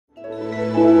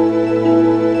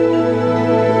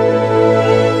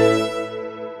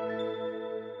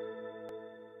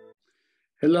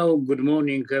So, good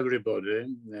morning,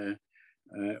 everybody.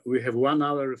 We have 1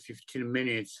 hour, 15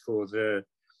 minutes for the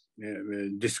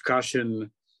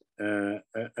discussion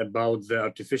about the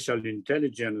artificial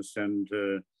intelligence and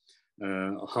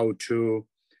how to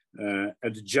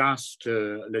adjust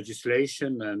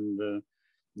legislation and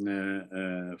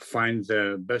find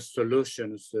the best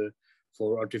solutions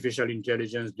for artificial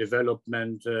intelligence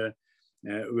development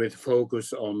with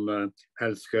focus on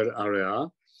healthcare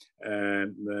area.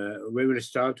 We will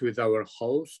start with our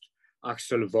host,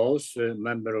 Axel Voss,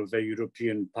 member of the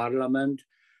European Parliament,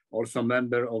 also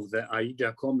member of the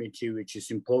AIDA committee, which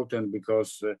is important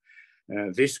because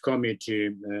this committee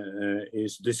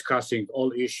is discussing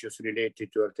all issues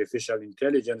related to artificial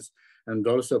intelligence and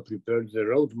also prepared the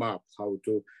roadmap how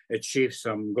to achieve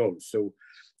some goals. So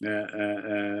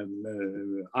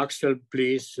Axel,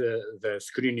 please, the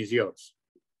screen is yours.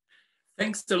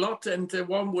 Thanks a lot and a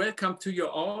warm welcome to you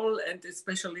all, and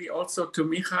especially also to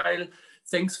Michael.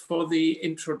 Thanks for the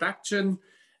introduction.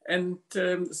 And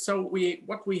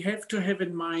what we have to have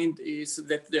in mind is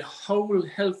that the whole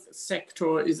health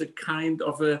sector is a kind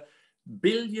of a €1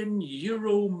 billion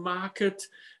market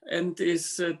and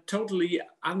is totally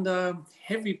under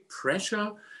heavy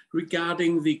pressure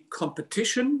regarding the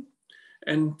competition.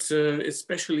 And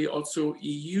especially also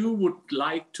EU would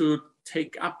like to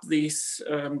take up this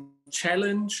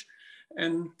challenge.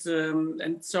 And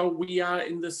so we are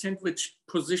in the sandwich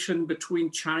position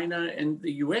between China and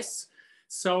the US,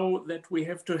 so that we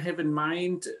have to have in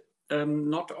mind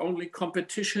not only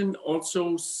competition,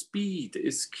 also speed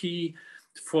is key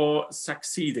for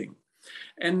succeeding.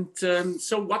 And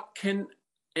so what can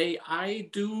AI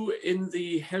do in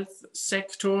the health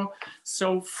sector?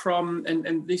 So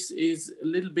and this is a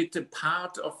little bit a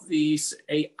part of this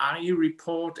AI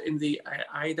report in the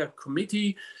AIDA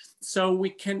committee. So we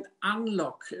can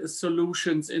unlock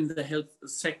solutions in the health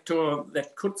sector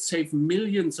that could save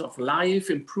millions of lives,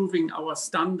 improving our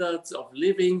standards of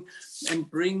living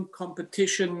and bring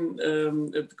competition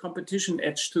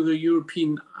edge to the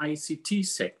European ICT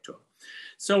sector.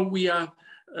 So we are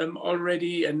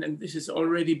already, and this is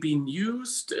already being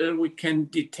used, we can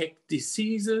detect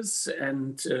diseases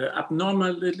and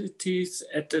abnormalities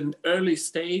at an early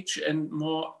stage and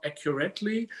more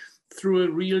accurately through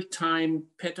a real-time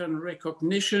pattern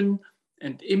recognition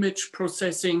and image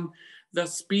processing,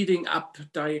 thus speeding up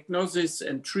diagnosis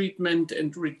and treatment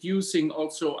and reducing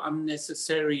also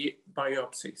unnecessary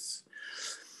biopsies.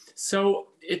 So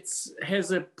it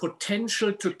has a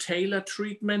potential to tailor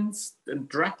treatments and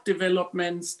drug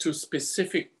developments to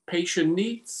specific patient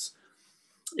needs.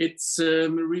 It's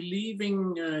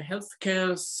relieving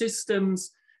healthcare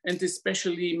systems and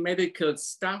especially medical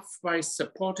staff by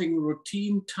supporting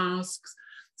routine tasks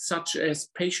such as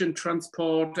patient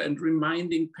transport and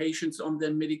reminding patients on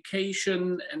their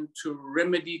medication, and to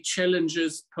remedy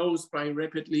challenges posed by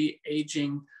rapidly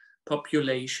aging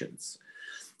populations.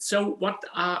 So what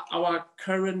are our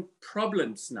current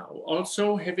problems now?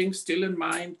 Also having still in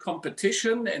mind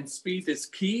competition and speed is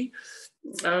key.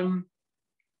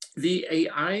 The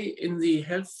AI in the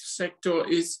health sector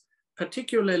is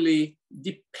particularly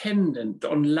dependent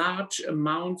on large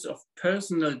amounts of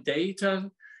personal data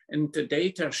and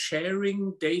data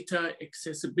sharing, data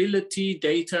accessibility,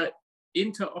 data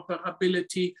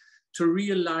interoperability to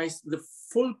realize the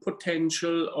full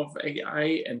potential of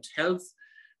AI and health,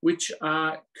 which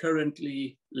are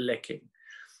currently lacking.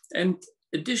 And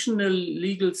additional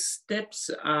legal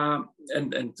steps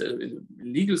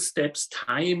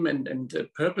time and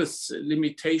purpose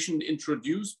limitation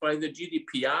introduced by the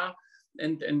GDPR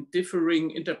and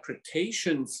differing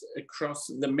interpretations across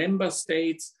the member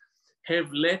states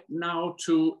have led now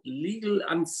to legal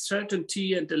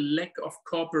uncertainty and a lack of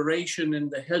cooperation in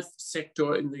the health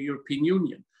sector in the European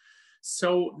Union.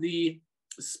 So the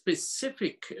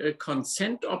specific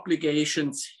consent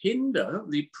obligations hinder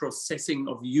the processing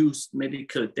of used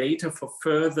medical data for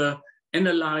further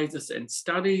analysis and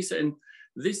studies, and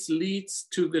this leads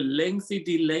to the lengthy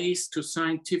delays to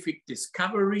scientific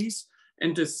discoveries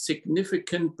and a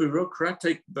significant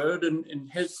bureaucratic burden in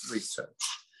health research.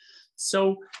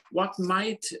 So what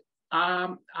might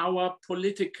our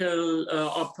political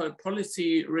or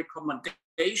policy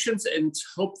recommendations, and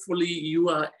hopefully you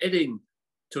are adding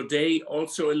today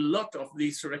also a lot of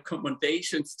these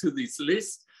recommendations to this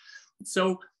list.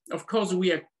 So of course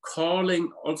we are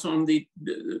calling also on the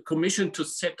Commission to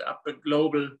set up a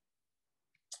global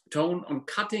tone on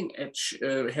cutting edge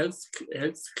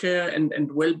healthcare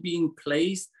and well-being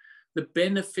place, the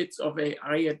benefits of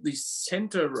AI at the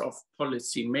center of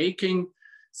policy making.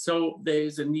 So there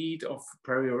is a need of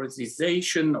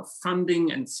prioritization of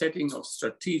funding and setting of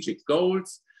strategic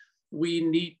goals. we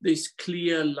need this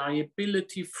clear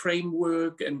liability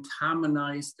framework and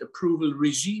harmonized approval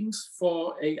regimes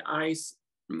for AI's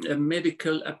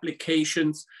medical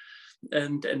applications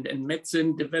and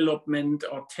medicine development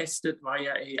or tested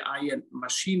via AI and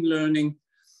machine learning.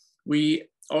 We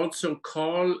also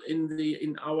call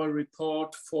in our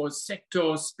report for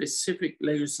sector-specific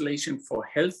legislation for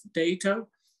health data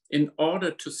in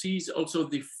order to seize also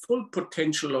the full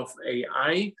potential of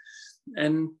AI,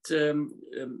 and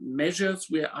measures.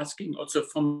 We are asking also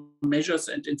for measures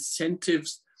and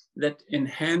incentives that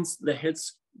enhance the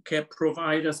healthcare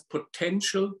providers'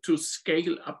 potential to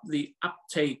scale up the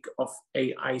uptake of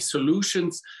AI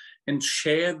solutions and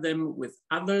share them with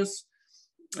others.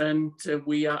 And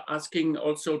we are asking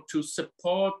also to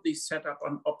support the setup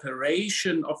and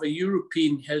operation of a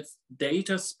European health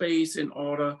data space in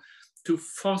order to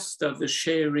foster the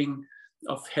sharing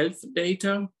of health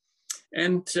data.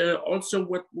 And also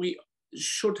what we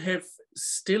should have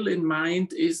still in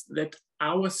mind is that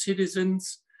our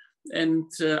citizens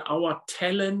and our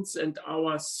talents and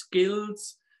our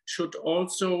skills should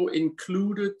also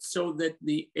include it, so that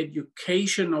the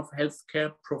education of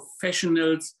healthcare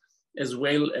professionals, as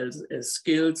well as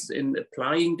skills in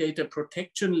applying data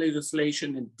protection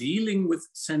legislation and dealing with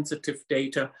sensitive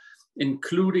data,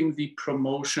 including the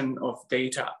promotion of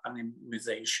data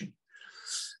anonymization.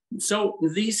 So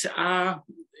these are,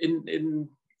 in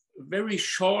very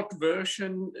short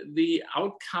version, the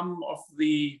outcome of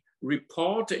the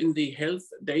report in the health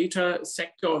data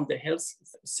sector and the health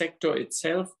sector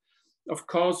itself. Of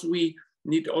course, we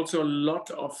need also a lot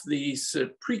of these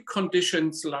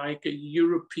preconditions, like a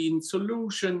European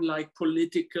solution, like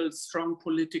strong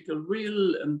political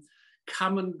will and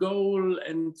common goal.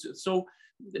 And so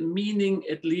the meaning,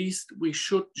 at least, we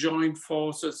should join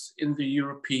forces in the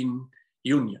European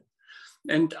Union.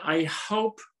 And I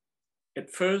hope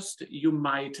at first you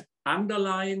might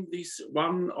underline these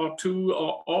one or two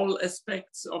or all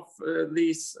aspects of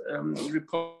this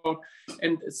report.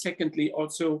 And secondly,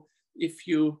 also, if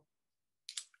you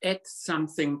add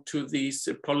something to these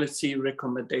policy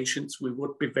recommendations, we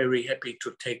would be very happy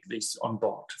to take this on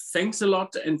board. Thanks a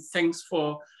lot, and thanks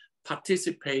for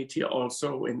participating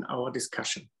also in our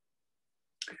discussion.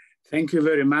 Thank you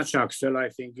very much, Axel. I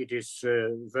think it is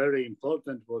very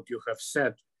important what you have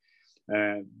said,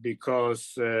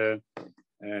 because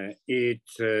it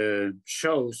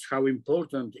shows how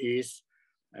important is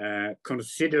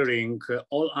considering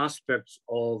all aspects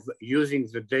of using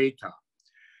the data.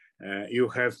 You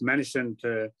have mentioned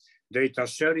data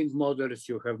sharing models,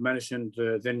 you have mentioned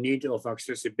the need of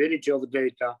accessibility of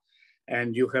data,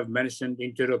 and you have mentioned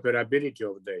interoperability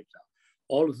of data.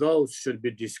 All those should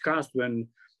be discussed when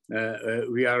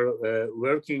we are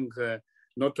working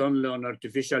not only on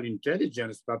artificial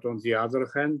intelligence, but on the other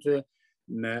hand,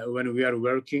 when we are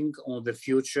working on the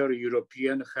future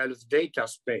European health data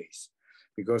space,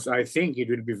 because I think it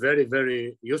will be very,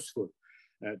 very useful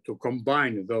to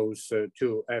combine those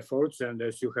two efforts, and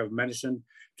as you have mentioned,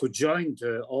 to join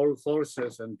all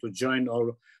forces and to join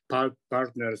all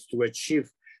partners to achieve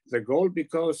the goal,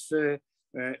 because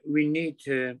we need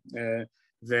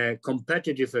the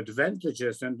competitive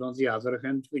advantages, and on the other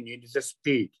hand, we need the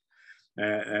speed.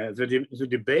 The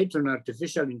debate on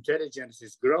artificial intelligence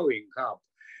is growing up.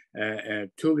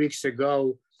 2 weeks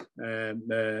ago,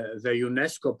 the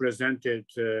UNESCO presented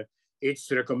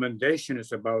its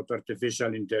recommendations about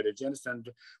artificial intelligence, and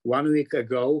 1 week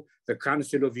ago, the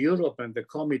Council of Europe and the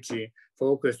Committee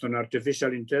focused on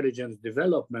artificial intelligence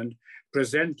development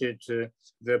presented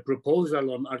the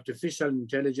proposal on artificial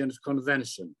intelligence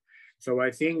convention. So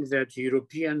I think that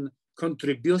European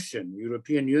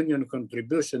Union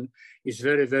contribution is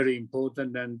very, very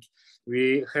important, and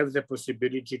we have the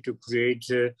possibility to create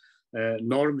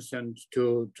norms and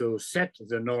to set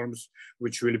the norms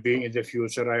which will be in the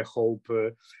future, I hope,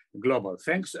 global.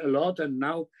 Thanks a lot. And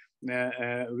now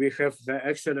we have the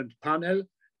excellent panel.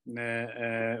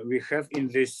 We have in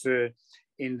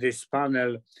this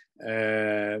panel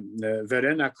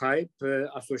Verena Kaip,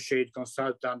 Associate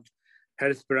Consultant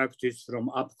Health Practice from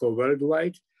APCO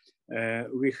Worldwide.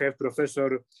 We have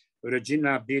Professor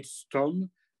Regina Beets-Ton,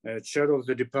 Chair of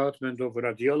the Department of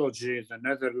Radiology, the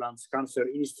Netherlands Cancer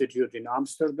Institute in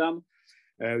Amsterdam.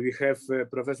 We have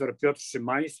Professor Piotr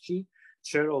Szymański,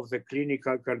 Chair of the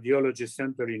Clinical Cardiology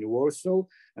Center in Warsaw,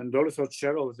 and also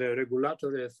Chair of the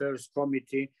Regulatory Affairs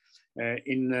Committee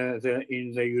in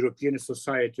the European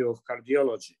Society of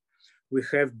Cardiology. We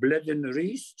have Bleden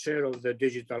Rees, Chair of the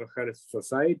Digital Health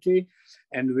Society,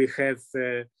 and we have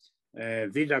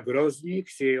Vida Groznik,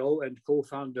 CEO and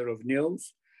co-founder of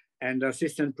NEOS, and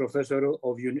Assistant Professor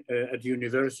at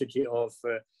University of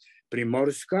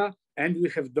Primorska, and we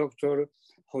have Dr.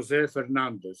 Jose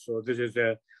Fernandez. So this is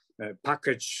a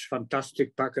package,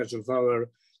 fantastic package of our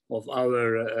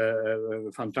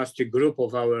fantastic group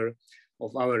of our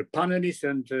panelists,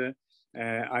 and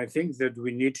I think that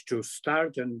we need to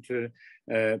start. And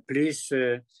please,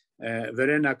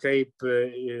 Verena Cape,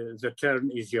 the turn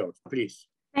is yours, please.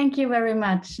 Thank you very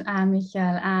much,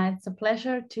 Michael. It's a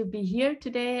pleasure to be here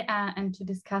today and to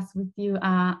discuss with you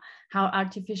how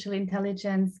artificial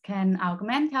intelligence can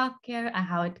augment healthcare and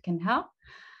how it can help.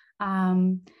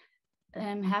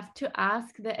 Have to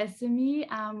ask the SME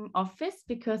office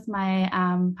because my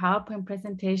PowerPoint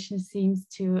presentation seems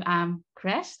to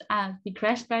be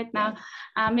crashed right now.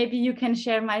 Maybe you can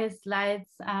share my slides.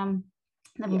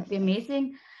 That would be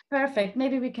amazing. Perfect.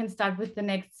 Maybe we can start with the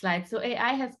next slide. So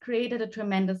AI has created a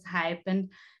tremendous hype, and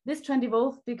this trend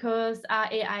evolved because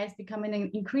AI is becoming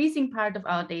an increasing part of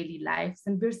our daily lives,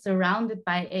 and we're surrounded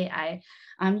by AI.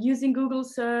 Using Google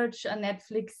search,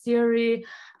 Netflix, Siri,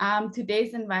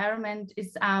 today's environment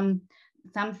is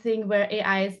something where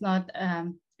AI is not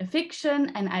a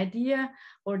fiction, an idea,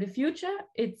 or the future.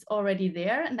 It's already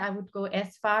there, and I would go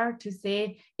as far to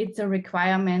say it's a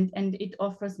requirement, and it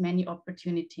offers many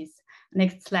opportunities.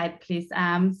 Next slide, please.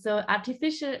 So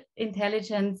artificial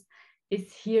intelligence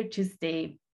is here to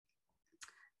stay.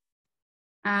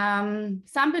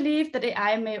 Some believe that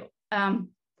AI may,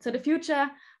 so the future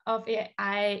of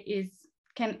AI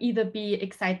can either be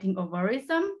exciting or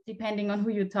worrisome, depending on who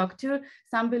you talk to.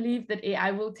 Some believe that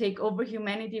AI will take over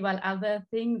humanity, while others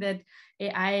think that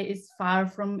AI is far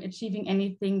from achieving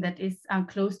anything that is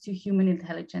close to human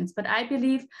intelligence. But I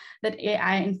believe that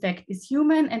AI, in fact, is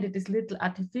human, and it is little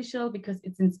artificial because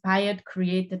it's inspired,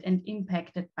 created, and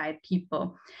impacted by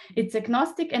people. It's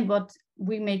agnostic and what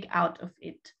we make out of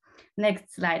it.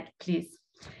 Next slide, please.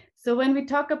 So when we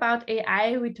talk about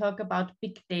AI, we talk about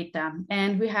big data,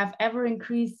 and we have ever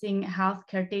increasing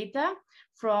healthcare data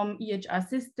from EHR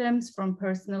systems, from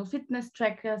personal fitness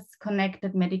trackers,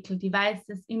 connected medical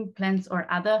devices, implants, or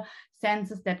other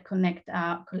sensors that collect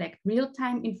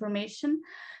real-time information.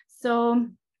 So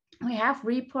we have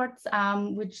reports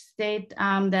which state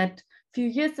that a few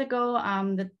years ago,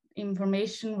 the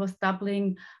information was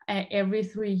doubling every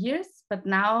 3 years. But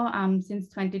now, since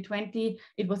 2020,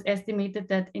 it was estimated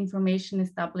that information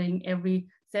is doubling every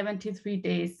 73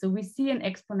 days. So we see an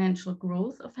exponential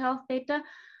growth of health data,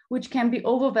 which can be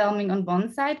overwhelming on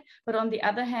one side, but on the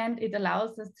other hand, it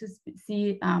allows us to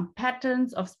see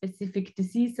patterns of specific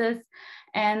diseases,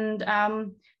 and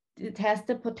it has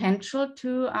the potential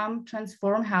to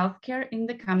transform healthcare in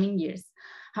the coming years.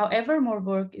 However, more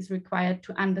work is required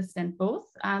to understand both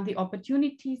the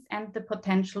opportunities and the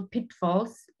potential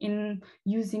pitfalls in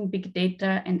using big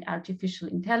data and artificial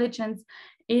intelligence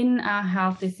in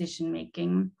health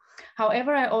decision-making.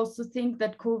 However, I also think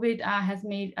that COVID has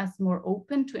made us more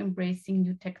open to embracing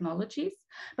new technologies,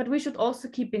 but we should also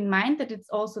keep in mind that it's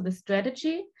also the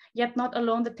strategy, yet not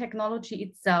alone the technology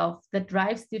itself, that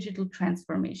drives digital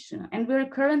transformation. And we're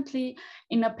currently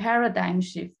in a paradigm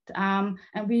shift, and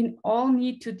we all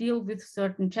need to deal with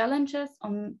certain challenges,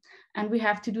 and we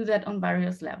have to do that on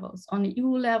various levels, on the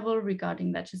EU level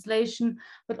regarding legislation,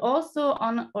 but also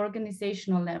on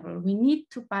organizational level. We need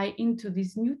to buy into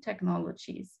these new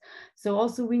technologies. So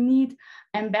also we need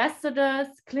ambassadors,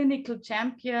 clinical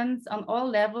champions on all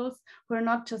levels who are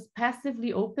not just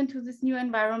passively open to this new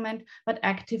environment, but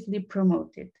actively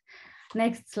promote it.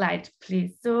 Next slide,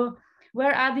 please. So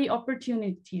where are the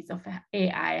opportunities of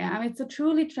AI? It's a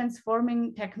truly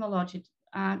transforming technology,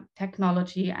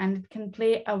 and it can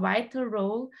play a vital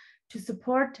role to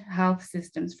support health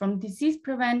systems, from disease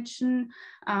prevention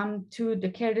to the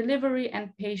care delivery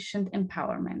and patient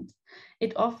empowerment.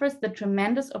 It offers the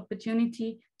tremendous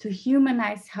opportunity to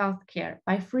humanize healthcare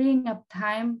by freeing up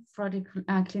time for the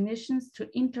clinicians to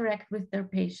interact with their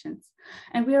patients.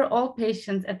 And we are all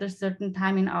patients at a certain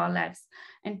time in our lives,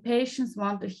 and patients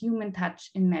want a human touch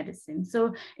in medicine.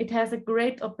 So it has a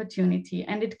great opportunity,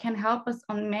 and it can help us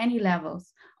on many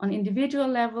levels. On individual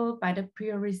level, by the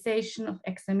prioritization of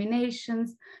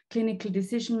examinations, clinical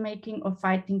decision-making, or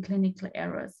fighting clinical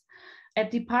errors. At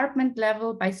department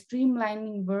level, by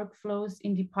streamlining workflows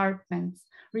in departments,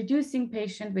 reducing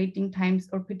patient waiting times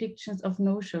or predictions of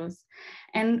no-shows.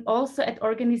 And also at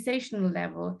organizational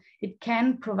level, it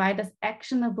can provide us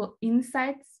actionable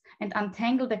insights and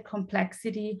untangle the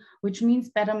complexity, which means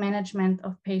better management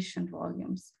of patient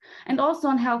volumes. And also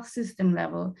on health system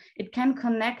level, it can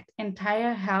connect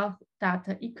entire health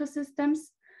data ecosystems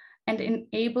and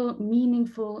enable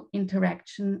meaningful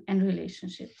interaction and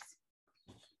relationships.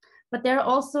 But they're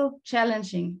also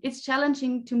challenging. It's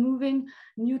challenging to moving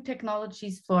new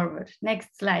technologies forward.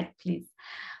 Next slide, please.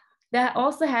 There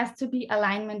also has to be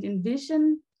alignment in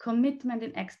vision, commitment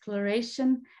in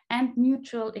exploration, and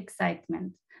mutual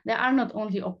excitement. There are not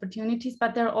only opportunities,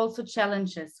 but there are also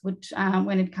challenges which,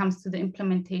 when it comes to the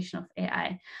implementation of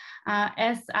AI.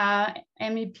 As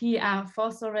MEP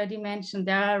Voss already mentioned,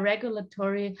 there are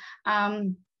regulatory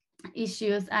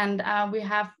issues, and we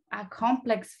have a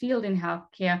complex field in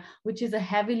healthcare, which is a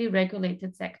heavily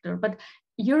regulated sector. But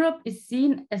Europe is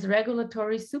seen as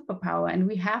regulatory superpower, and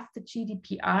we have the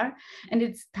GDPR, and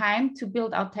it's time to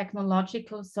build our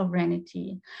technological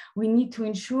sovereignty. We need to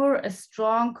ensure a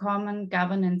strong common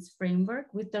governance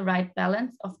framework with the right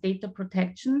balance of data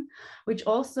protection, which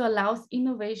also allows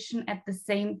innovation at the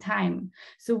same time.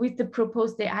 So with the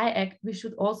proposed AI Act, we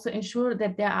should also ensure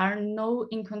that there are no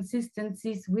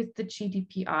inconsistencies with the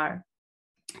GDPR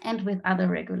and with other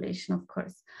regulation, of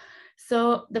course.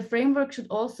 So the framework should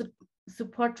also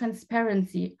support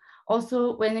transparency,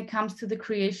 also when it comes to the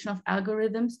creation of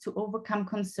algorithms to overcome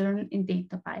concern in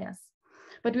data bias.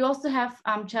 But we also have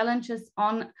challenges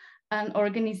on an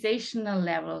organizational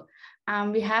level.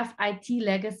 We have IT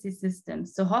legacy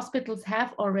systems. So hospitals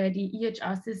have already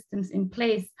EHR systems in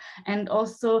place, and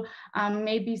also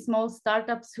maybe small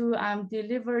startups who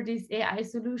deliver this AI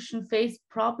solution face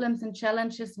problems and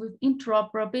challenges with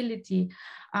interoperability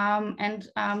and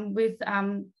with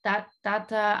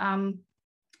data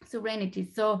sovereignty.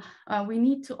 So we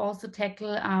need to also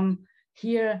tackle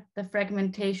here the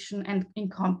fragmentation and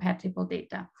incompatible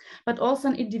data. But also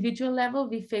on individual level,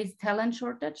 we face talent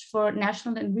shortage for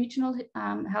national and regional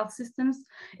health systems.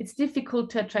 It's difficult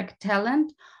to attract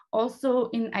talent, also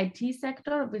in IT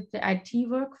sector with the IT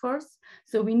workforce.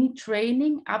 So we need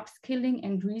training, upskilling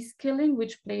and reskilling,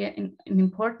 which play an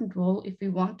important role if we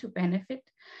want to benefit.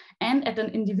 And at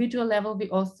an individual level, we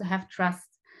also have trust.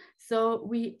 So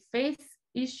we face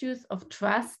issues of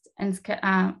trust and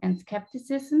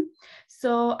skepticism.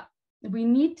 So we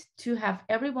need to have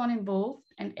everyone involved,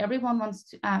 and everyone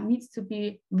needs to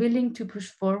be willing to push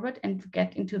forward and to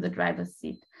get into the driver's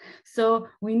seat. So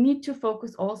we need to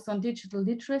focus also on digital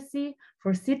literacy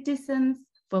for citizens,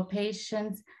 for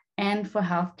patients, and for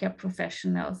healthcare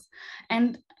professionals.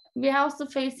 And we also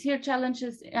face here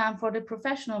challenges for the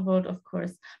professional world, of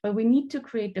course, but we need to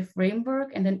create a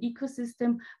framework and an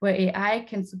ecosystem where AI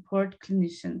can support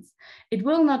clinicians. It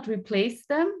will not replace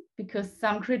them, because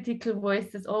some critical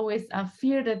voices always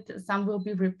fear that some will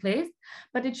be replaced,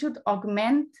 but it should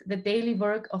augment the daily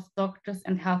work of doctors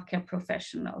and healthcare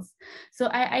professionals. So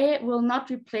AI will not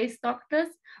replace doctors,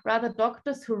 rather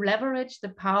doctors who leverage the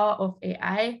power of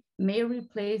AI may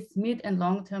replace mid and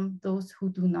long term those who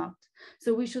do not.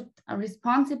 So we should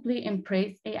responsibly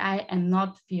embrace AI and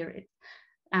not fear it.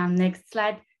 Next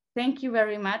slide. Thank you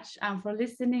very much for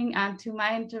listening to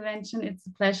my intervention. It's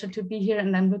a pleasure to be here,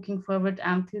 and I'm looking forward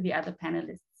to the other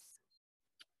panelists.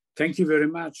 Thank you very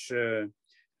much,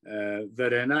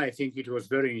 Verena. I think it was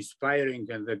very inspiring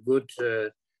and a good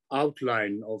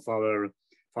outline of our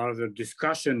further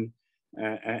discussion.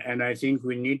 And I think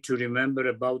we need to remember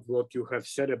about what you have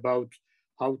said about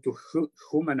how to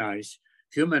humanize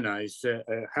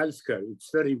healthcare. It's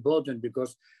very important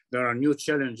because there are new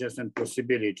challenges and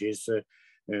possibilities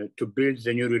to build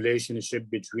the new relationship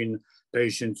between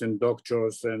patients and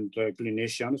doctors and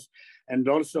clinicians. And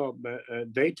also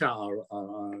data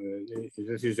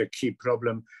this is a key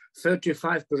problem.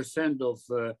 35%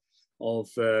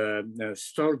 of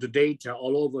stored data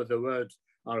all over the world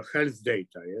are health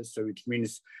data, yes? So it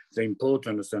means the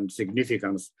importance and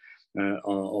significance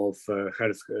of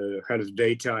health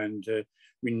data, and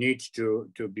we need to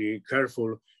be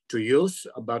careful to use,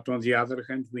 but on the other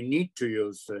hand, we need to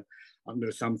use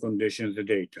under some conditions the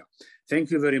data.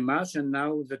 Thank you very much, and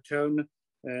now the turn,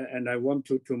 and I want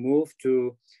to move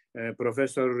to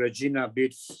Professor Regina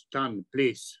Beetz-Tan,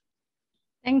 please.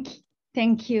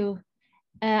 Thank you.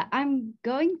 I'm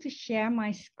going to share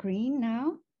my screen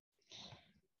now.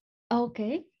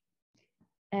 Okay.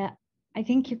 I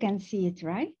think you can see it,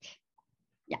 right?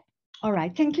 Yeah. All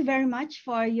right. Thank you very much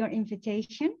for your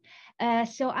invitation.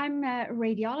 So I'm a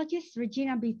radiologist,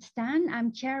 Regina Beetz-Tan.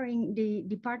 I'm chairing the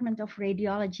Department of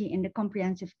Radiology in the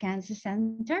Comprehensive Cancer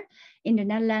Center in the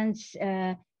Netherlands,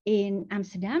 in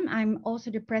Amsterdam. I'm also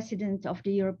the president of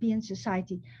the European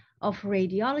Society of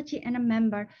Radiology and a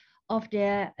member of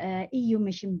the EU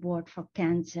Mission Board for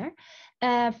Cancer.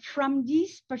 From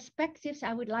these perspectives,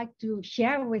 I would like to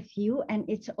share with you, and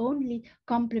it's only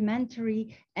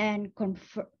complementary and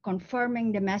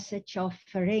confirming the message of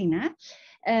Verena,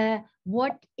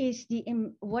 what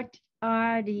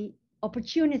are the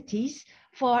opportunities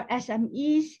for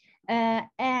SMEs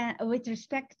and with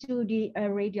respect to the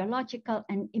radiological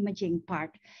and imaging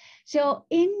part. So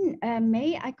in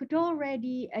May, I could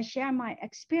already share my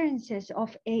experiences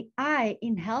of AI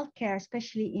in healthcare,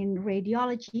 especially in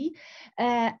radiology,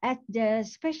 at the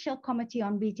Special Committee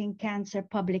on Beating Cancer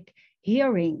public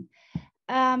hearing.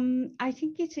 I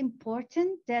think it's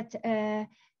important that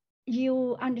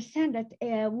you understand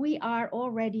that we are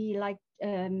already like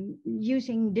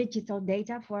using digital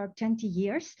data for 20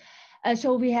 years.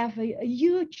 So we have a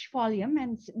huge volume,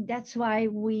 and that's why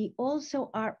we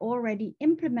also are already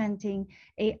implementing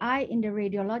AI in the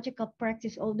radiological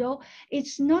practice, although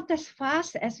it's not as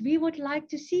fast as we would like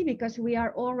to see, because we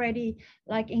are already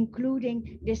like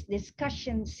including this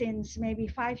discussion since maybe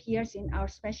 5 years in our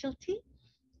specialty.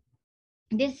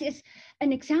 This is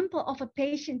an example of a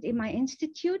patient in my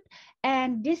institute,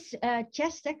 and this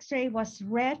chest X-ray was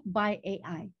read by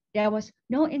AI. There was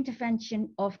no intervention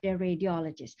of the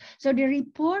radiologist. So the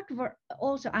report were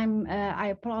also,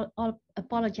 I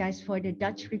apologize for the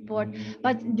Dutch report,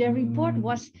 but the report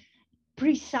was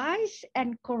precise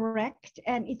and correct,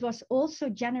 and it was also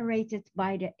generated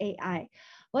by the AI.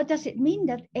 What does it mean?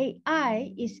 That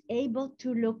AI is able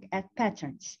to look at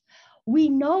patterns. We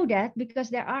know that because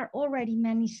there are already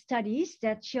many studies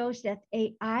that shows that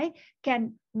AI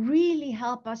can really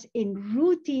help us in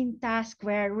routine tasks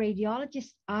where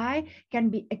radiologists' eye can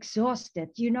be exhausted.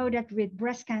 You know that with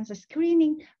breast cancer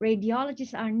screening,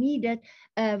 radiologists are needed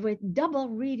with double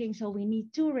reading. So we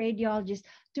need 2 radiologists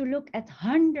to look at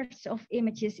hundreds of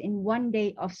images in 1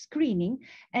 day of screening.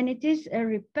 And it is a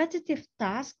repetitive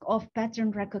task of pattern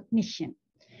recognition.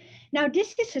 Now,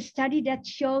 this is a study that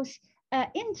shows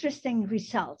interesting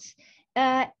results.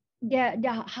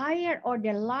 The higher or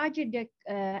the larger the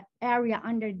area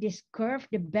under this curve,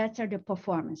 the better the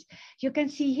performance. You can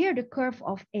see here the curve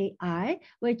of AI,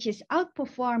 which is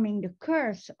outperforming the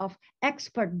curves of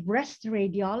expert breast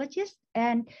radiologists,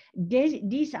 and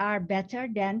these are better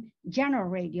than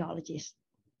general radiologists.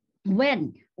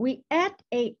 When we add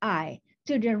AI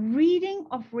to the reading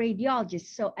of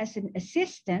radiologists, so as an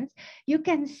assistant, you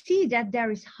can see that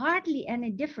there is hardly any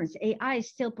difference. AI is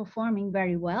still performing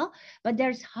very well, but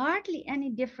there's hardly any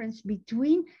difference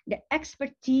between the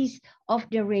expertise of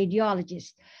the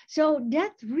radiologist. So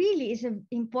that really is an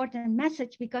important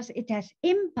message, because it has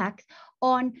impact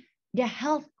on the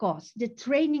health costs, the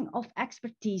training of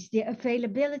expertise, the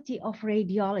availability of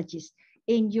radiologists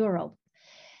in Europe.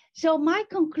 So my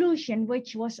conclusion,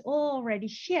 which was already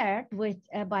shared with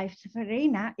by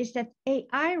Verena, is that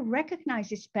AI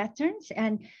recognizes patterns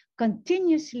and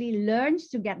continuously learns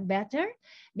to get better.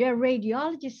 The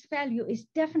radiologist's value is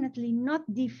definitely not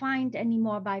defined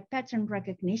anymore by pattern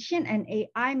recognition, and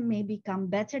AI may become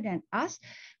better than us,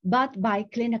 but by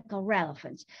clinical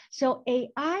relevance. So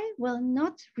AI will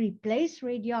not replace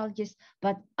radiologists,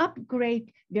 but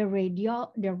upgrade the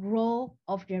role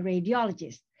of the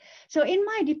radiologist. So in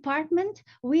my department,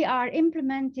 we are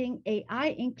implementing AI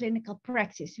in clinical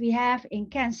practice. We have in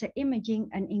cancer imaging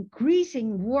an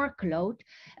increasing workload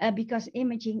because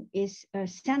imaging is a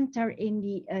center in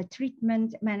the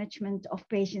treatment management of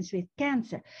patients with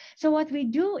cancer. So what we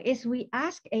do is we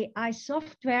ask AI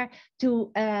software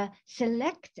to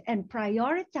select and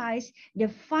prioritize the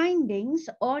findings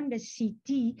on the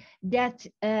CT that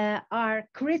are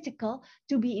critical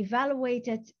to be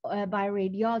evaluated by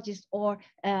radiologists or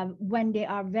when they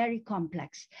are very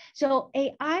complex. So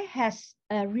AI has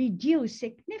reduced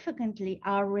significantly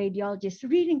our radiologist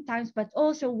reading times, but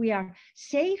also we are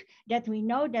safe that we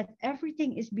know that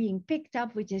everything is being picked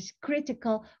up, which is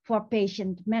critical for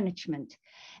patient management.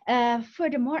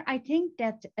 Furthermore, I think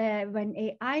that when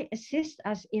AI assists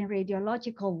us in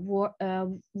radiological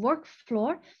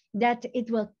workflow, that it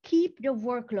will keep the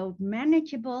workload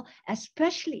manageable,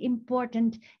 especially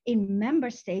important in member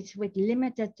states with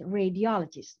limited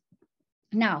radiologists.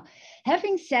 Now,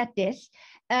 having said this,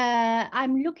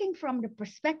 I'm looking from the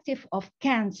perspective of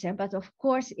cancer, but of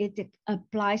course it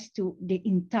applies to the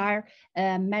entire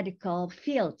medical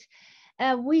field.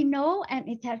 We know, and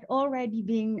it has already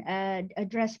been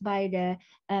addressed by the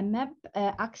MEP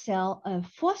Axel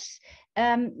Vos,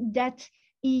 that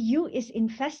EU is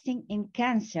investing in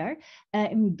cancer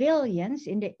in billions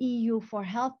in the EU for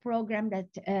Health program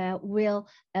that will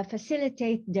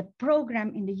facilitate the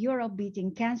program in the Europe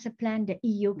Beating Cancer Plan, the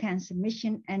EU Cancer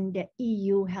Mission, and the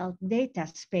EU Health Data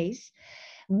Space.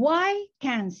 Why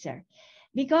cancer?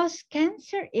 Because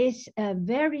cancer is a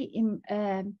very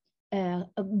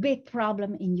a big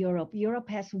problem in Europe. Europe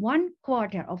has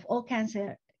 1/4 of all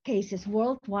cancer cases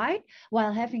worldwide,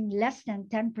 while having less than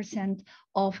 10%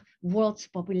 of world's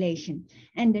population.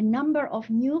 And the number of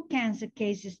new cancer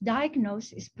cases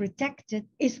diagnosed is projected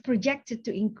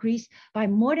to increase by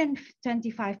more than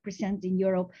 25% in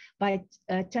Europe by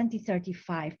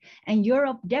 2035. And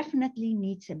Europe definitely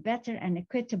needs a better and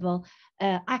equitable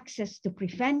access to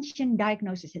prevention,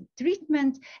 diagnosis, and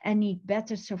treatment, and need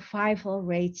better survival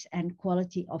rates and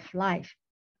quality of life.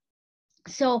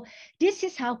 So this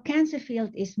is how cancer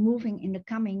field is moving in the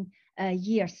coming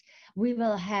years. We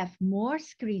will have more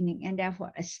screening and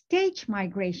therefore a stage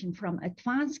migration from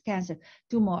advanced cancer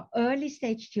to more early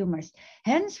stage tumors.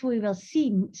 Hence, we will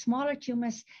see smaller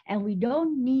tumors, and we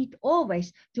don't need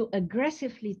always to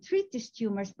aggressively treat these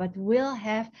tumors, but will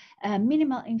have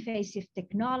minimal invasive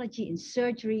technology in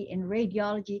surgery, in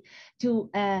radiology to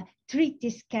treat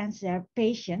these cancer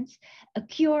patients, a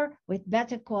cure with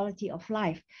better quality of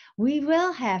life. We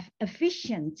will have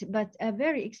efficient but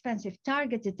very expensive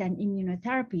targeted and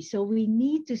immunotherapy. So we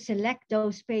need to select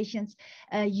those patients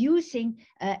using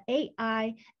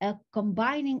AI,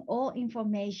 combining all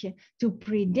information to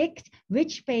predict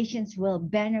which patients will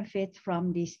benefit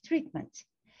from these treatments.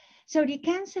 So the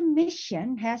Cancer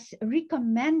Mission has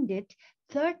recommended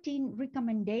 13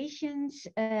 recommendations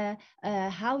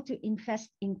how to invest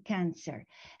in cancer.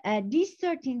 These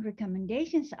 13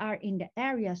 recommendations are in the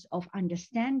areas of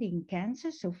understanding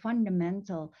cancer, so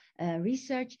fundamental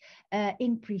research,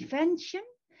 in prevention,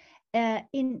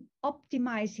 in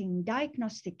optimizing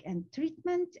diagnostic and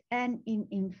treatment, and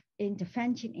in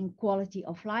intervention in quality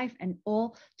of life, and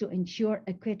all to ensure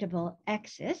equitable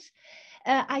access.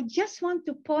 I just want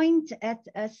to point at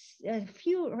a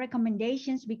few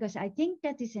recommendations because I think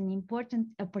that is an important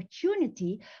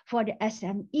opportunity for the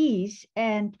SMEs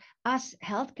and us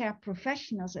healthcare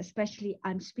professionals, especially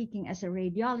I'm speaking as a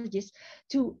radiologist,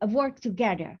 to work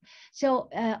together. So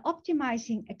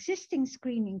optimizing existing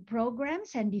screening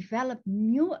programs and develop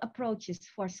new approaches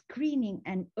for screening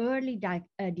and early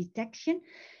detection,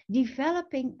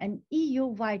 developing an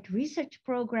EU-wide research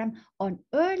program on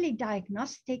early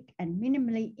diagnostic and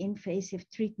minimally invasive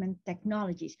treatment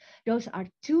technologies. Those are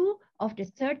 2 of the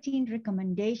 13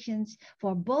 recommendations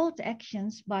for bold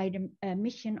actions by the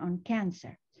Mission on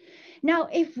Cancer. Now,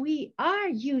 if we are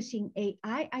using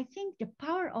AI, I think the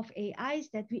power of AI is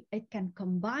that it can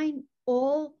combine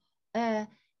all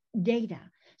data.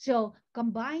 So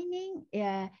combining,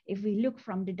 if we look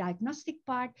from the diagnostic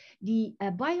part, the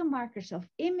biomarkers of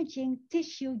imaging,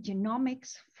 tissue,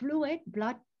 genomics, fluid,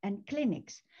 blood, and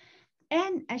clinics.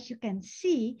 And as you can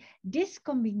see, this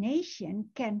combination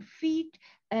can feed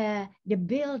the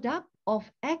build-up of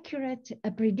accurate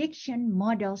prediction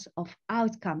models of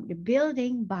outcome, the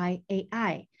building by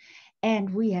AI.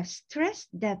 And we have stressed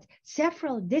that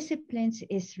several disciplines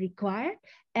is required,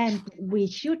 and we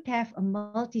should have a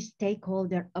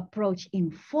multi-stakeholder approach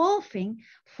involving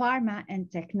pharma and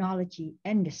technology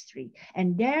industry.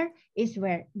 And there is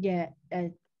where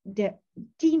the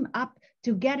team up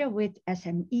together with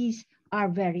SMEs are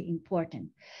very important.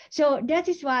 So that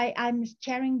is why I'm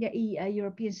chairing the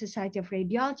European Society of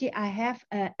Radiology. I have,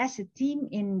 as a team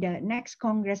in the next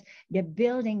Congress, the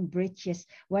Building Bridges,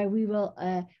 where we will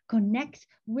connect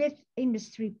with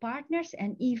industry partners.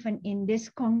 And even in this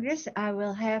Congress, I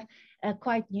will have a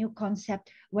quite new concept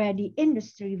where the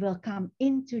industry will come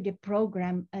into the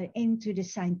program, into the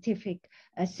scientific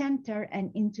center and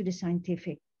into the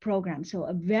scientific program. So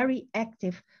a very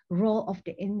active role of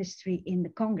the industry in the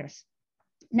Congress.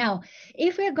 Now,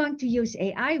 if we're going to use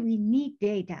AI, we need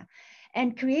data.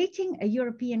 And creating a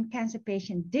European Cancer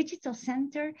Patient Digital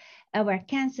Center where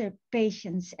cancer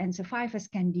patients and survivors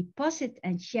can deposit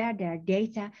and share their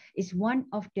data is one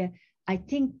of the, I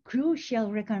think,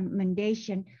 crucial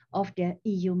recommendation of the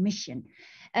EU mission.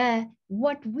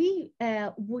 What we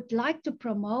would like to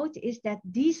promote is that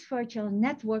these virtual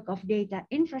network of data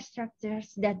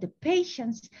infrastructures, that the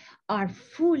patients are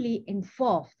fully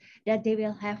involved, that they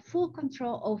will have full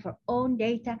control over own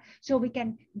data, so we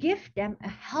can give them a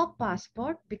health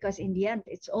passport, because in the end,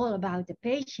 it's all about the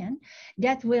patient,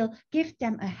 that will give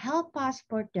them a health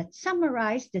passport that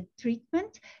summarizes the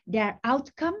treatment, their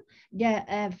outcome, their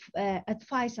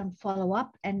advice on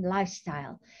follow-up and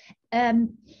lifestyle.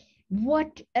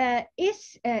 What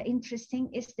is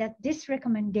interesting is that this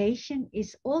recommendation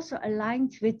is also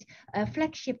aligned with a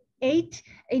flagship 8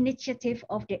 initiative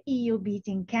of the EU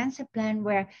Beating Cancer Plan,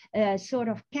 where a sort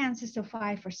of cancer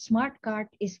survivor smart card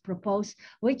is proposed,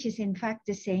 which is in fact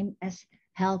the same as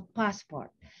health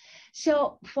passport.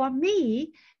 So for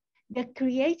me,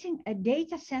 creating a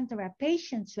data center where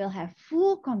patients will have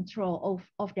full control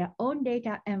of their own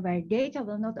data, and where data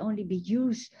will not only be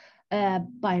used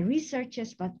by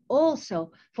researchers, but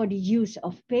also for the use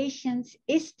of patients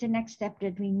is the next step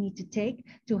that we need to take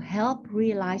to help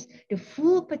realize the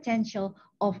full potential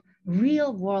of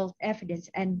real world evidence.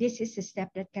 And this is a step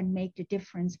that can make the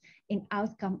difference in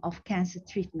outcome of cancer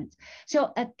treatment.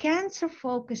 So a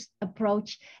cancer-focused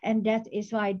approach, and that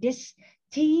is why this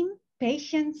team,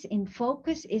 Patients in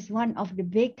Focus, is one of the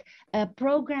big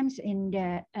programs in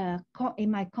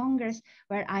my Congress,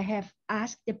 where I have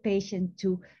asked the patient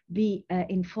to be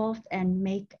involved and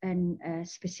make a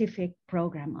specific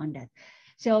program on that.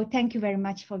 So thank you very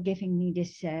much for giving me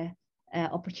this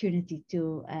opportunity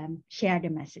to share the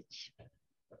message.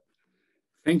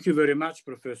 Thank you very much,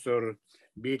 Professor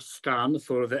Beat-Stan,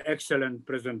 for the excellent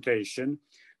presentation.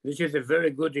 This is a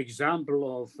very good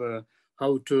example of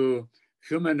how to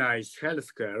humanize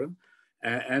healthcare.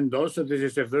 And also this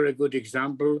is a very good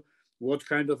example what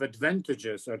kind of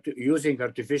advantages using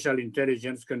artificial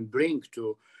intelligence can bring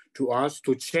to us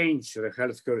to change the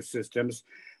healthcare systems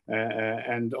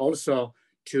and also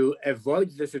to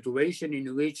avoid the situation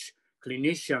in which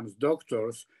clinicians,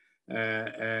 doctors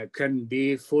can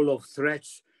be full of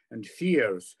threats and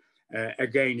fears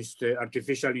against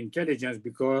artificial intelligence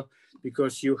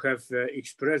because you have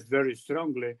expressed very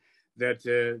strongly that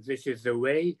this is the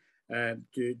way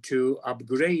to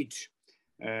upgrade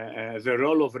the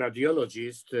role of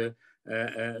radiologists,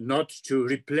 not to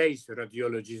replace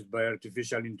radiologists by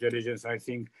artificial intelligence. I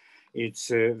think it's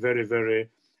very, very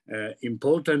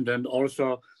important. And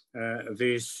also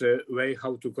this way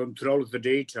how to control the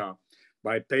data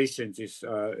by patients is,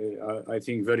 I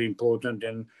think, very important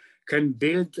and can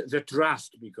build the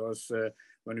trust, because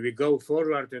when we go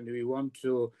forward and we want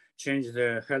to change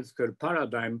the healthcare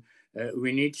paradigm,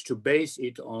 we need to base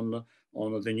it on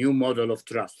the new model of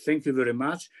trust. Thank you very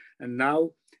much. And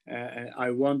now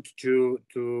I want to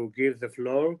give the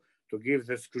floor, to give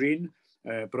the screen,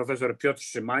 Professor Piotr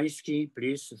Szymański.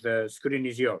 Please, the screen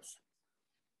is yours.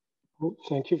 Well,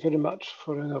 thank you very much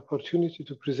for an opportunity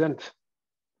to present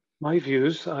my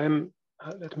views.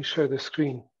 Let me share the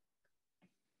screen.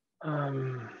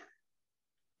 I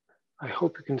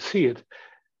hope you can see it.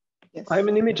 Yes. I'm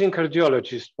an imaging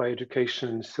cardiologist by education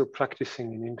and still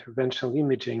practicing in interventional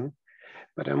imaging,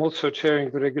 but I'm also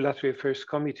chairing the Regulatory Affairs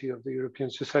Committee of the European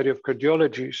Society of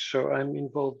Cardiology, so I'm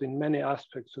involved in many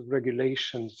aspects of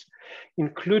regulations,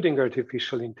 including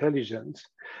artificial intelligence.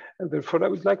 And therefore, I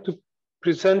would like to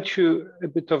present you a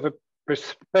bit of a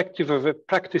perspective of a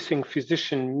practicing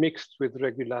physician mixed with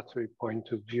regulatory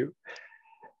point of view.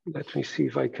 Let me see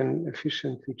if I can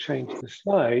efficiently change the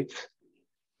slides.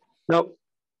 Now,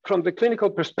 from the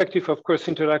clinical perspective, of course,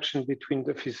 interaction between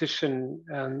the physician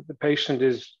and the patient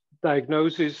is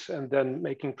diagnosis and then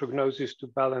making prognosis to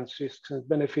balance risks and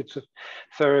benefits of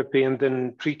therapy, and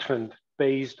then treatment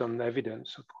based on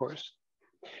evidence, of course.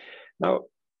 Now,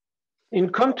 in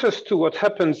contrast to what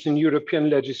happens in European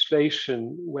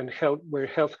legislation where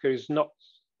healthcare is not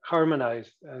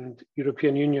harmonized and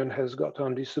European Union has got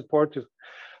only supportive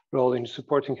role in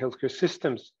supporting healthcare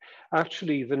systems,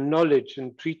 actually the knowledge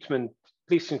and treatment,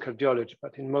 at least in cardiology,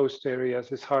 but in most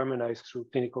areas, is harmonized through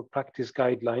clinical practice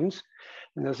guidelines.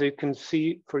 And as you can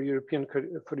see, for the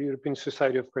European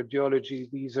Society of Cardiology,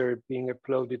 these are being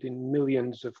uploaded in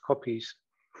millions of copies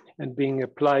and being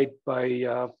applied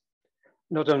by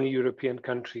not only European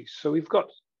countries. So we've got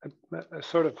a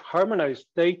sort of harmonized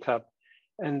data.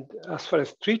 And as far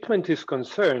as treatment is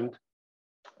concerned,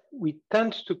 we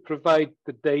tend to provide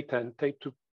the data and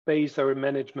to base our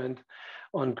management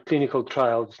on clinical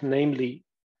trials, namely,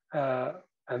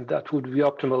 and that would be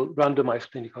optimal randomized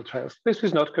clinical trials. This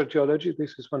is not cardiology.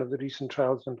 This is one of the recent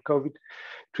trials on COVID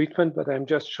treatment, but I'm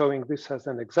just showing this as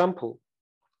an example.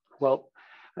 Well,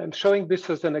 I'm showing this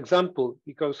as an example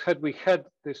because had we had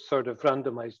this sort of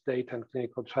randomized data and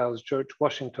clinical trials, George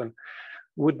Washington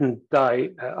wouldn't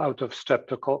die out of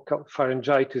streptococcal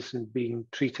pharyngitis and being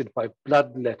treated by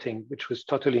bloodletting, which was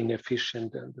totally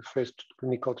inefficient in the first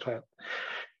clinical trial.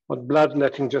 But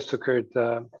bloodletting just occurred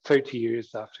 30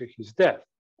 years after his death.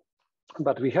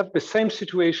 But we have the same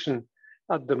situation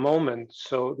at the moment.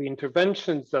 So the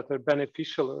interventions that are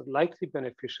beneficial or likely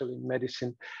beneficial in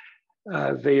medicine,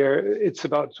 it's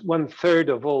about 1/3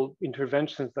 of all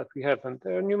interventions that we have. And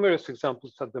there are numerous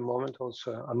examples at the moment,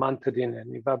 also amantadine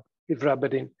and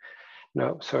ivermectin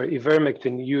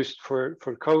used for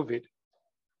COVID.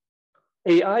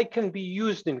 AI can be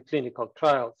used in clinical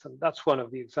trials, and that's one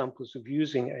of the examples of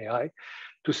using AI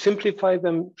to simplify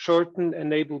them, shorten,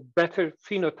 enable better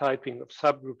phenotyping of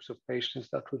subgroups of patients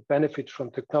that would benefit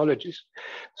from technologies.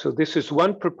 So this is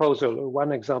one proposal or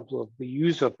one example of the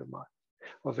use of them.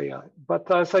 of AI.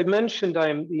 But as I mentioned,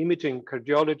 I'm the imaging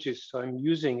cardiologist, so I'm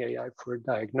using AI for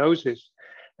diagnosis,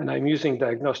 and I'm using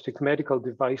diagnostic medical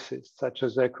devices such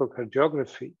as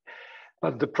echocardiography.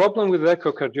 But the problem with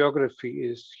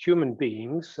echocardiography is human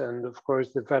beings, and of course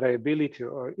the variability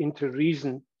or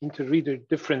inter-reader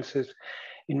differences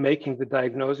in making the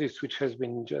diagnosis, which has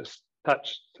been just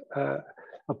touched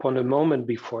upon a moment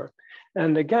before.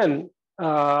 And again,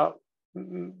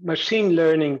 machine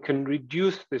learning can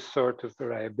reduce this sort of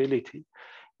variability,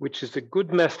 which is a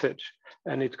good message.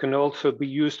 And it can also be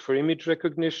used for image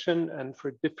recognition and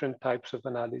for different types of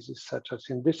analysis, such as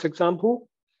in this example.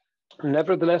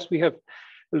 Nevertheless, we have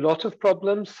a lot of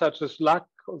problems, such as lack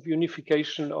of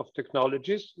unification of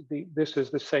technologies. This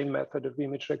is the same method of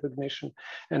image recognition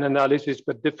and analysis,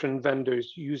 but different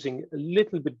vendors using a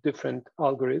little bit different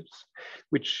algorithms,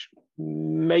 which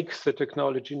makes the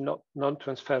technology not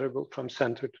non-transferable from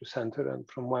center to center and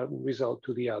from one result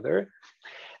to the other.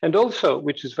 And also,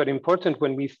 which is very important,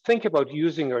 when we think about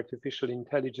using artificial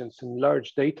intelligence in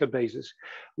large databases,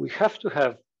 we have to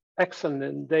have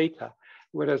excellent data.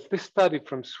 Whereas this study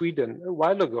from Sweden a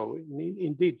while ago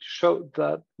indeed showed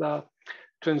that the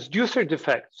transducer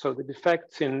defects, so the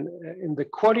defects in the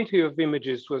quality of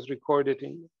images, was recorded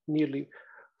in nearly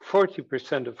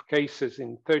 40% of cases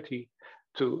in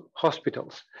 32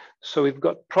 hospitals. So we've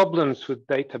got problems with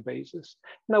databases.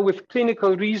 Now with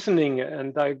clinical reasoning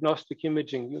and diagnostic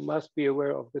imaging, you must be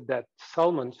aware of the dead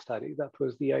salmon study. That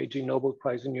was the IG Nobel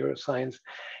Prize in Neuroscience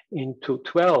in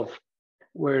 2012.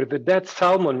 Where the dead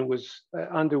salmon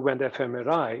underwent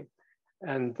fMRI,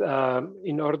 and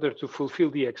in order to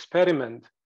fulfill the experiment,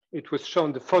 it was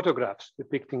shown the photographs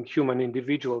depicting human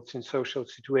individuals in social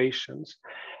situations,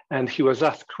 and he was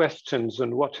asked questions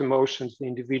on what emotions the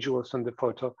individuals on the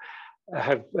photo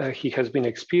he has been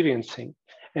experiencing.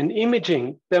 And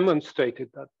imaging demonstrated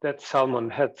that that salmon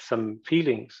had some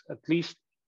feelings, at least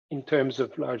in terms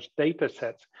of large data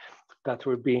sets that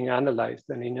were being analyzed.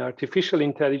 And in artificial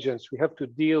intelligence, we have to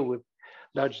deal with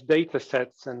large data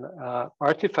sets and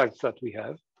artifacts that we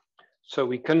have. So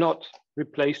we cannot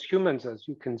replace humans, as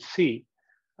you can see.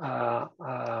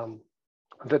 The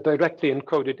directly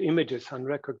encoded images,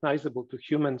 unrecognizable to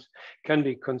humans, can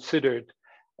be considered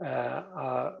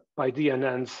by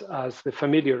DNNs as the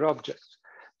familiar objects.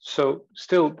 So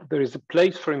still, there is a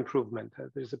place for improvement.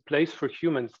 There's a place for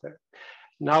humans there.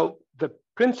 Now, the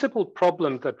principal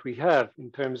problem that we have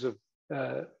in terms of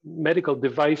medical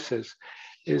devices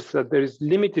is that there is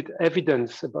limited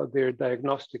evidence about their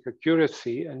diagnostic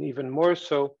accuracy, and even more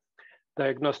so,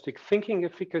 diagnostic thinking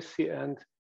efficacy and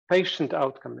patient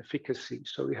outcome efficacy.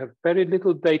 So we have very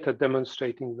little data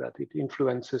demonstrating that it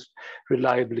influences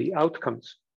reliably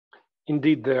outcomes.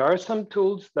 Indeed, there are some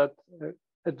tools that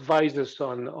advise us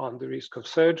on the risk of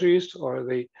surgeries or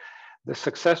the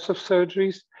success of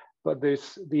surgeries, but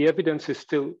the evidence is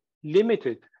still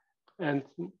limited. And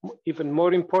even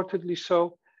more importantly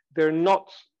so, they're not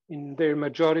in their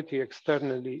majority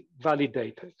externally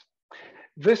validated.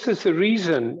 This is the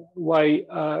reason why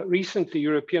recently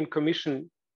European Commission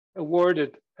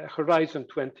awarded a Horizon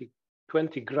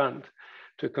 2020 grant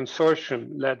to a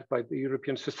consortium led by the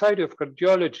European Society of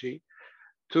Cardiology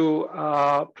to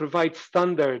provide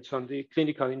standards on the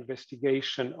clinical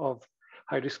investigation of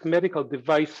high-risk medical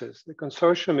devices. The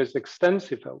consortium is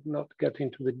extensive. I will not get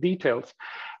into the details,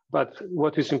 but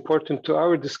what is important to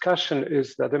our discussion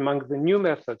is that among the new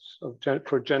methods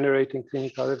for generating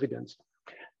clinical evidence,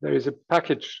 there is a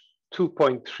package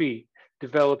 2.3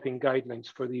 developing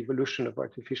guidelines for the evolution of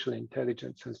artificial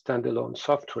intelligence and standalone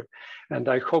software. And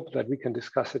I hope that we can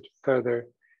discuss it further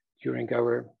during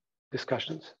our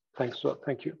discussions. Thanks a lot.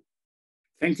 Thank you.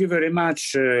 Thank you very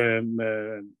much,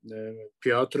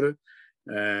 Piotr,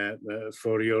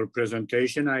 for your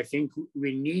presentation. I think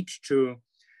we need to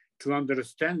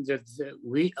understand that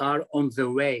we are on the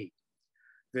way,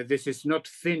 that this is not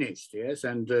finished, yes,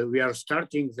 and we are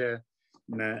starting the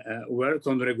work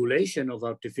on regulation of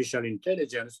artificial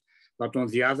intelligence, but on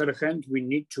the other hand, we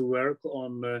need to work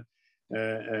on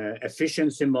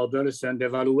efficiency models and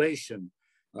evaluation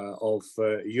of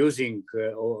using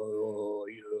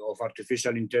of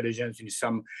artificial intelligence in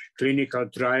some clinical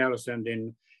trials and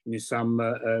in some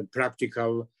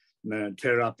practical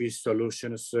therapy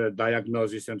solutions,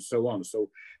 diagnosis, and so on. So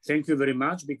thank you very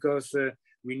much, because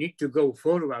we need to go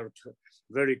forward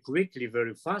very quickly,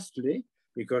 very fastly,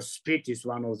 because speed is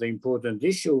one of the important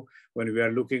issues when we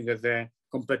are looking at the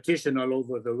competition all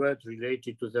over the world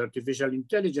related to the artificial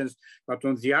intelligence. But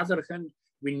on the other hand,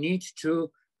 we need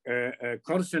to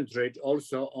concentrate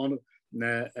also on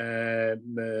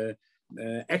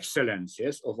excellence,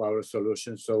 yes, of our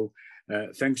solutions. So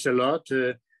thanks a lot.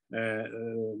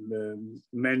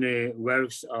 many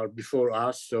works are before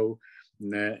us, so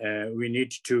we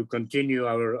need to continue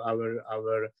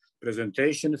our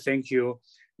presentation. Thank you,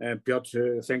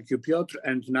 Piotr. Thank you, Piotr.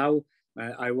 And now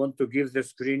I want to give the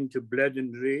screen to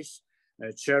Bleden Rees,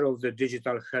 Chair of the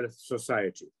Digital Health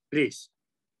Society. Please.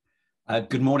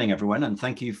 Good morning, everyone, and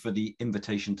thank you for the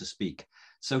invitation to speak.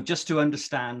 So just to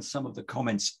understand some of the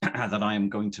comments that I am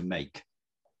going to make,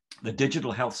 the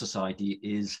Digital Health Society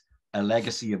is a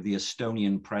legacy of the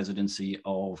Estonian presidency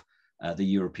of the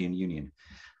European Union.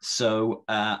 So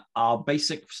our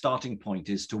basic starting point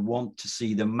is to want to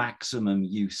see the maximum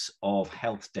use of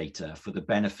health data for the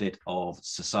benefit of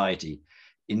society.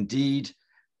 Indeed,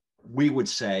 we would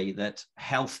say that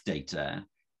health data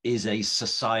is a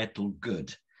societal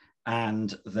good,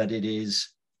 and that it is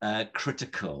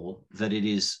critical that it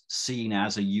is seen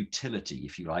as a utility,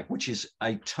 if you like, which is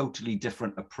a totally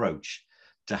different approach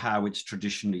to how it's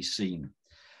traditionally seen.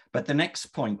 But the next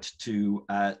point to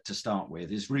start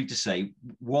with is really to say,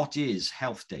 what is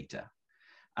health data?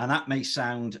 And that may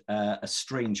sound a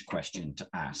strange question to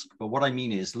ask, but what I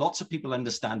mean is lots of people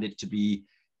understand it to be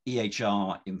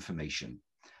EHR information.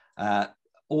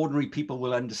 Ordinary people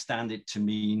will understand it to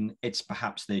mean it's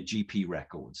perhaps their GP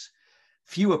records.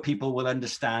 Fewer people will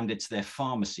understand it's their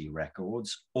pharmacy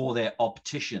records, or their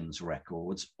optician's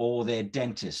records, or their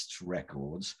dentist's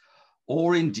records,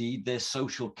 or indeed their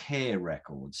social care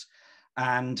records.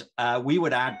 And we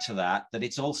would add to that that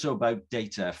it's also about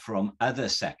data from other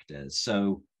sectors.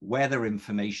 So weather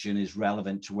information is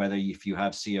relevant to whether if you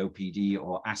have COPD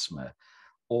or asthma,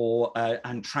 or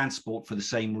and transport for the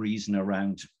same reason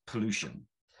around pollution.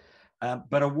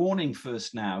 But a warning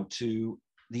first now to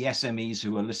the SMEs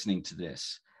who are listening to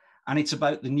this, and it's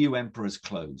about the new emperor's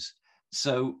clothes.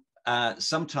 So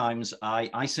sometimes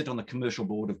I sit on the commercial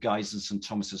board of Guy's and St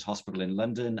Thomas's Hospital in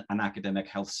London, an academic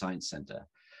health science centre,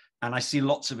 and I see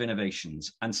lots of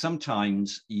innovations. And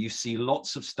sometimes you see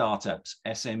lots of startups,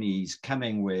 SMEs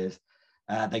coming with,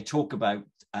 they talk about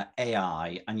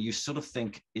AI, and you sort of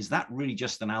think, is that really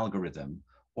just an algorithm?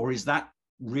 Or is that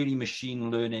really machine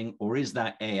learning? Or is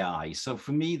that AI? So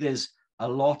for me, there's a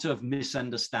lot of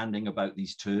misunderstanding about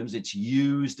these terms. It's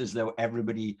used as though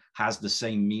everybody has the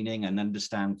same meaning and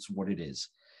understands what it is.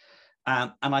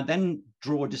 And I then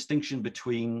draw a distinction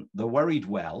between the worried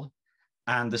well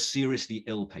and the seriously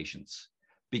ill patients.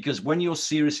 Because when you're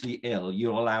seriously ill,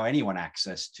 you allow anyone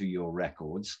access to your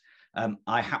records.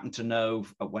 I happen to know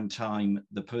at one time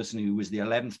the person who was the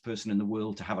 11th person in the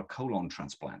world to have a colon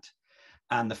transplant.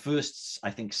 And the first, I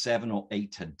think, 7 or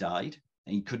 8 had died,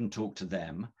 and he couldn't talk to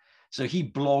them. So he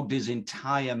blogged his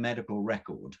entire medical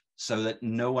record so that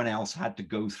no one else had to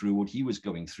go through what he was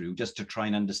going through, just to try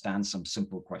and understand some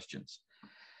simple questions.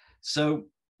 So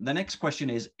the next question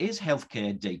is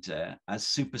healthcare data as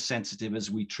super sensitive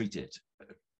as we treat it?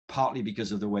 Partly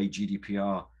because of the way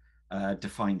GDPR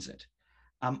defines it.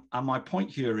 And my point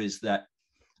here is that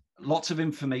lots of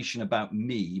information about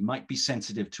me might be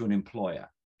sensitive to an employer.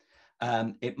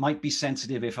 It might be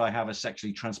sensitive if I have a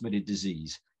sexually transmitted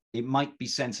disease. It might be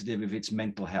sensitive if it's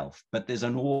mental health, but there's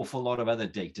an awful lot of other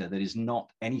data that is not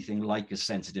anything like as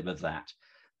sensitive as that.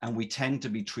 And we tend to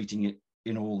be treating it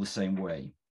in all the same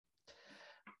way.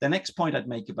 The next point I'd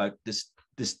make about this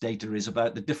data is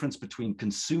about the difference between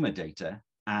consumer data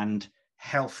and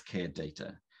healthcare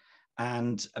data,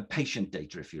 and patient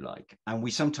data, if you like. And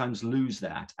we sometimes lose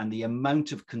that, and the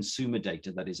amount of consumer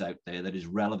data that is out there that is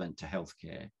relevant to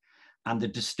healthcare, and the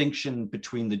distinction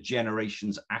between the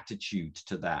generations' attitude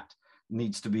to that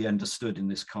needs to be understood in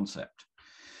this concept.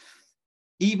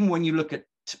 Even when you look at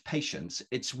patients,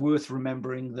 it's worth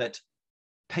remembering that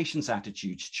patients'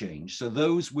 attitudes change. So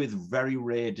those with very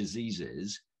rare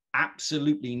diseases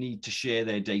absolutely need to share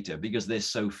their data because there's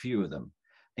so few of them,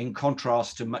 in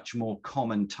contrast to much more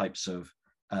common types of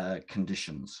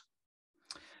conditions.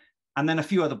 And then a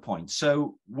few other points.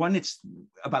 So one, it's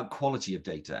about quality of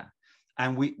data.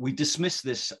 And we dismiss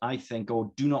this, I think,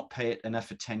 or do not pay it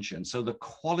enough attention. So the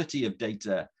quality of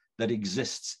data that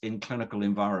exists in clinical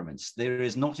environments, there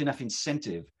is not enough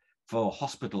incentive for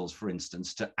hospitals, for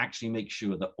instance, to actually make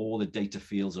sure that all the data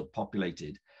fields are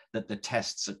populated, that the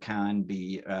tests can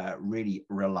be really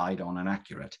relied on and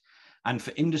accurate. And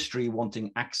for industry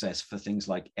wanting access for things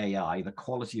like AI, the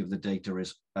quality of the data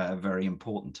is very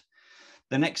important.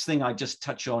 The next thing I just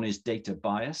touch on is data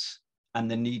bias and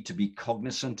the need to be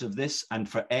cognizant of this. And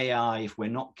for AI, if we're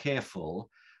not careful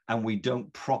and we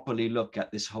don't properly look at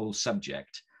this whole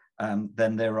subject,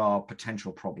 then there are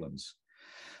potential problems.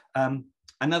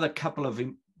 Another couple of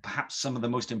perhaps some of the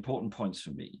most important points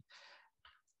for me.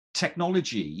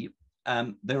 Technology,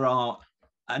 there are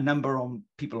a number of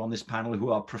people on this panel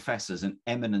who are professors and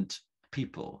eminent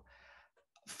people.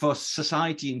 For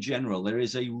society in general, there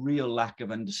is a real lack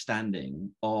of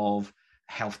understanding of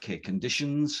healthcare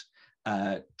conditions,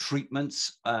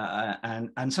 treatments,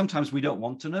 and sometimes we don't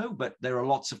want to know, but there are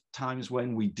lots of times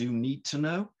when we do need to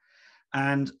know.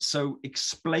 And so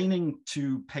explaining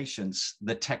to patients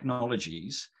the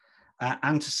technologies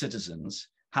and to citizens,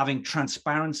 having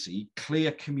transparency,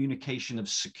 clear communication of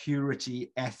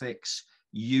security, ethics,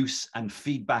 use, and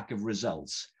feedback of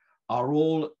results are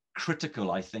all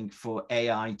critical, I think, for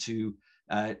AI to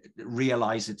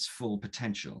realize its full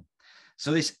potential.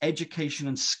 So this education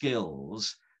and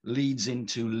skills leads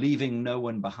into leaving no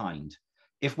one behind.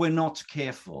 If we're not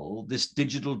careful, this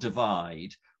digital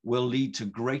divide will lead to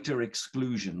greater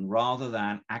exclusion rather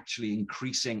than actually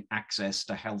increasing access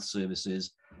to health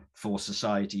services for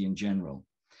society in general.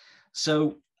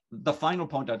 So the final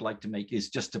point I'd like to make is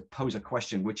just to pose a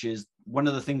question, which is one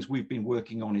of the things we've been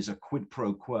working on is a quid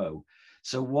pro quo.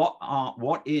 So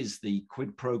what is the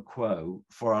quid pro quo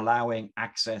for allowing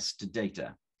access to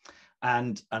data?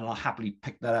 And I'll happily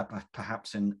pick that up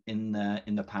perhaps in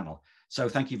the panel. So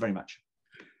thank you very much.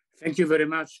 Thank you very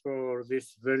much for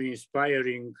this very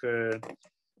inspiring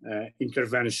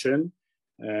intervention.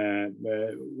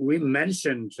 We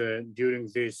mentioned during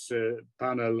this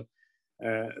panel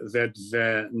that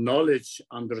the knowledge,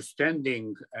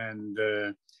 understanding, and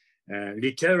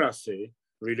literacy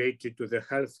related to the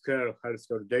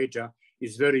healthcare data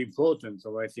is very important.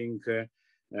 So I think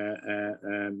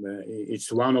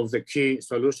it's one of the key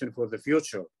solutions for the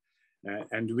future.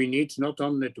 And we need not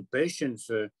only to patients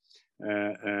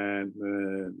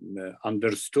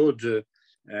understood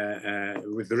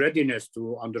with readiness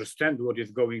to understand what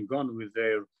is going on with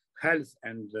their health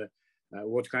and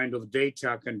what kind of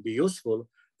data can be useful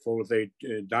for the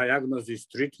diagnosis,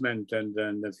 treatment, and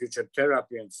then the future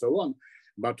therapy and so on.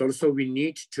 But also we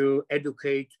need to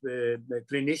educate the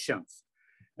clinicians,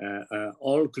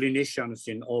 all clinicians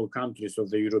in all countries of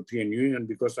the European Union,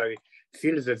 because I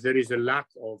feel that there is a lack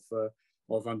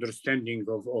of understanding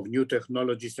of new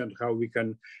technologies and how we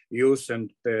can use,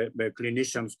 and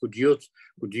clinicians could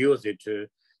use it.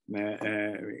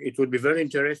 It would be very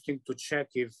interesting to check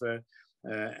if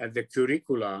at the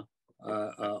curricula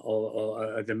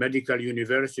or at the medical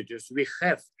universities, we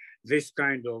have this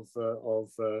kind of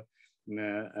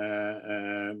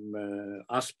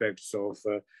aspects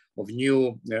of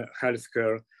new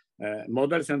healthcare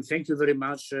models. And thank you very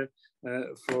much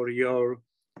for your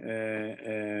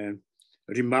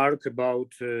remark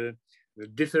about the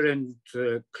different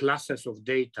classes of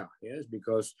data, yes,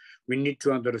 because we need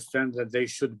to understand that they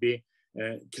should be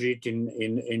treated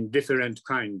in different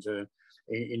kinds,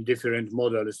 in different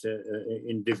models,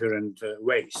 in different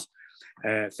ways.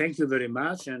 Thank you very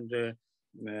much. And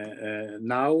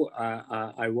now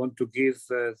I want to give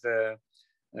the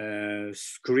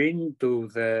screen to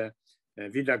the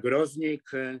Vida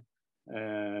Groznik,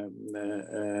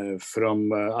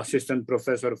 from assistant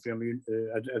professor from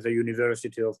at the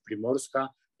University of Primorska.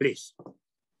 Please.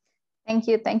 Thank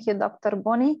you, Dr.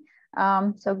 Boni.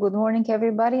 So good morning,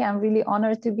 everybody. I'm really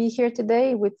honored to be here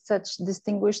today with such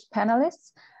distinguished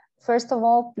panelists. First of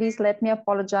all, please let me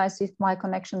apologize if my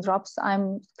connection drops.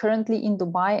 I'm currently in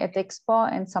Dubai at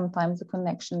Expo, and sometimes the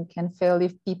connection can fail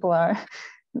if people are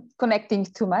connecting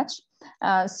too much.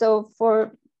 So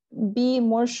for be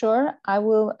more sure, I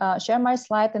will share my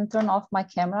slide and turn off my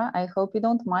camera. I hope you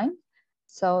don't mind,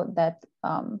 so that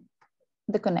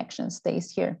the connection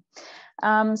stays here.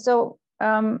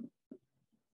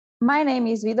 My name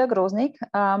is Vida Groznik.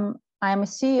 I'm a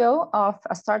CEO of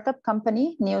a startup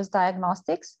company, Neos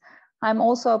Diagnostics. I'm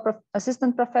also an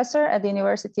assistant professor at the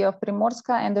University of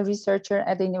Primorska and a researcher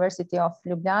at the University of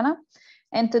Ljubljana.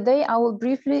 And today I will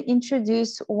briefly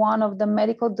introduce one of the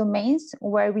medical domains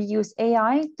where we use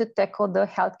AI to tackle the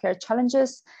healthcare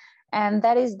challenges, and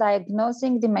that is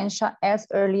diagnosing dementia as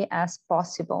early as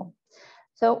possible.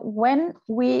 So when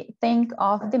we think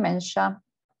of dementia,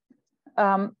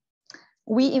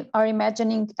 we are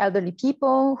imagining elderly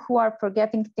people who are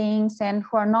forgetting things and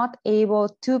who are not able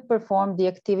to perform the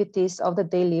activities of the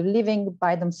daily living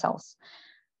by themselves.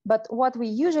 But what we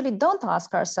usually don't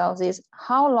ask ourselves is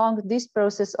how long this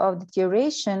process of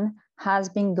deterioration has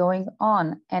been going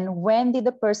on, and when did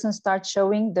the person start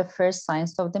showing the first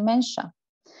signs of dementia.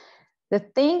 The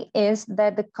thing is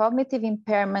that the cognitive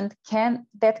impairment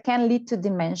that can lead to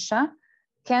dementia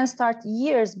can start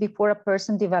years before a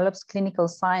person develops clinical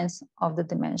signs of the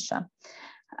dementia.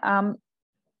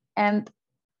 And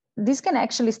this can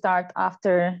actually start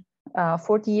after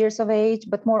 40 years of age,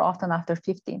 but more often after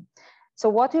 50. So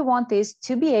what we want is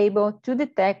to be able to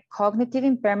detect cognitive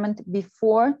impairment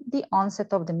before the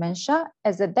onset of dementia,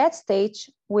 as at that stage,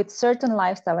 with certain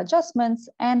lifestyle adjustments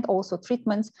and also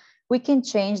treatments, we can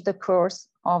change the course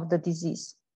of the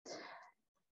disease.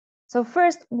 So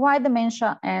first, why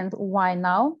dementia and why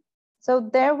now? So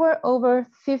there were over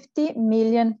 50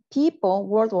 million people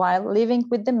worldwide living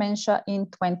with dementia in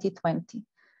 2020.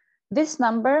 This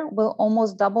number will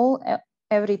almost double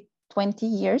every 20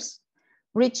 years,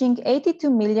 reaching 82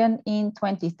 million in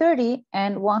 2030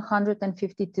 and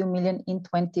 152 million in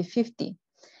 2050.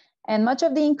 And much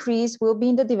of the increase will be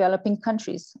in the developing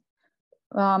countries.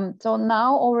 So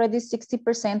now already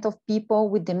 60% of people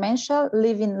with dementia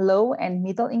live in low and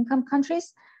middle income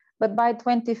countries, but by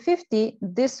 2050,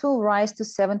 this will rise to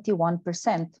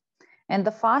 71%. And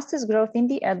the fastest growth in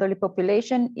the elderly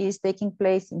population is taking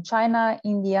place in China,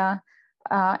 India,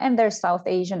 and their South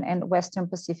Asian and Western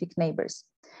Pacific neighbors.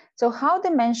 So how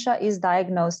dementia is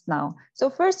diagnosed now? So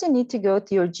first you need to go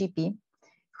to your GP,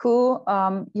 who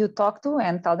you talk to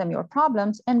and tell them your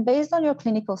problems. And based on your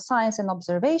clinical science and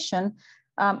observation,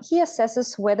 he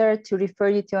assesses whether to refer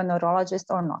you to a neurologist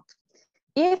or not.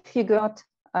 If you got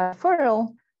a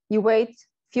referral, you wait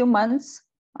a few months,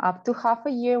 up to half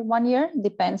a year, 1 year,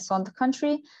 depends on the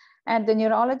country. And the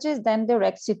neurologist then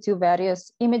directs you to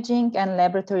various imaging and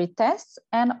laboratory tests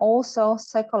and also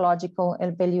psychological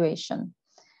evaluation.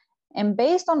 And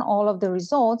based on all of the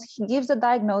results, he gives a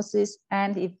diagnosis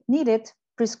and if needed,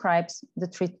 prescribes the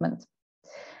treatment.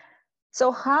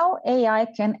 So how AI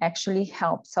can actually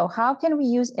help? So how can we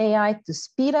use AI to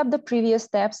speed up the previous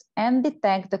steps and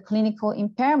detect the clinical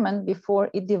impairment before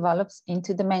it develops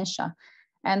into dementia?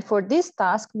 And for this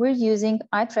task, we're using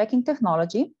eye tracking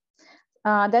technology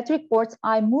that records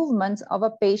eye movements of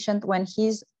a patient when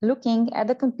he's looking at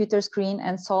the computer screen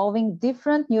and solving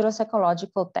different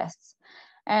neuropsychological tests.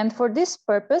 And for this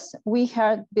purpose, we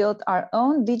have built our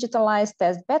own digitalized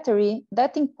test battery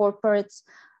that incorporates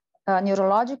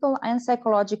neurological and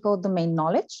psychological domain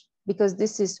knowledge, because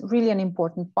this is really an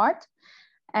important part.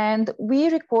 And we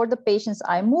record the patient's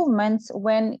eye movements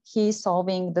when he's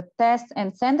solving the test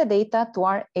and send the data to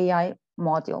our AI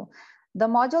module. The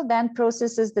module then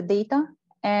processes the data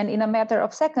and in a matter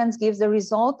of seconds gives the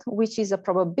result, which is a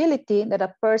probability that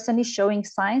a person is showing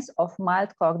signs of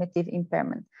mild cognitive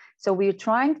impairment. So we're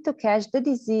trying to catch the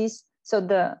disease, so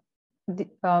the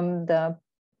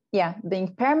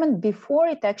impairment before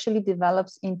it actually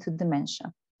develops into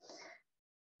dementia.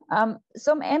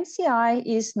 So MCI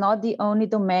is not the only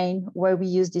domain where we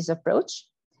use this approach.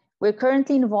 We're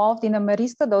currently involved in a Marie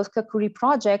Skłodowska-Curie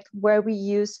project where we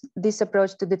use this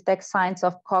approach to detect signs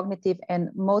of cognitive and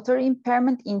motor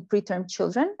impairment in preterm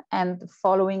children and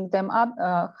following them up,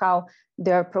 how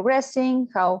they're progressing,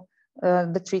 how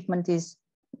the treatment is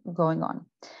going on.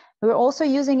 We're also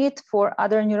using it for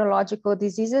other neurological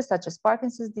diseases such as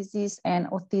Parkinson's disease and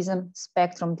autism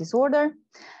spectrum disorder.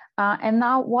 And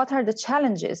now, what are the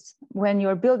challenges when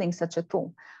you're building such a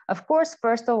tool? Of course,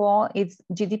 first of all, it's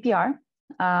GDPR,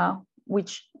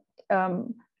 which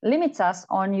limits us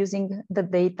on using the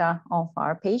data of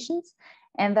our patients.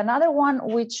 And another one,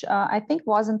 which I think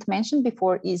wasn't mentioned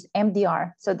before, is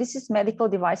MDR. So this is Medical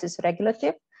Devices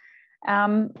Regulative.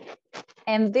 And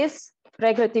this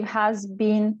regulative has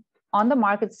been on the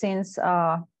market since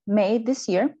May this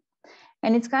year.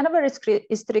 And it's kind of a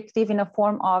restrictive in a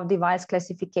form of device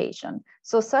classification.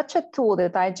 So such a tool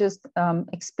that I just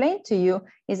explained to you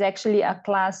is actually a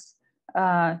class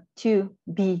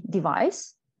 2B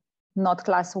device, not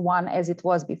class 1 as it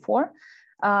was before.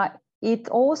 It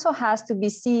also has to be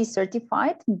CE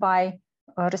certified by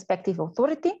a respective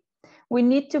authority. We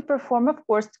need to perform, of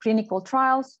course, clinical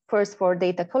trials, first for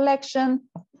data collection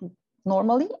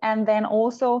normally, and then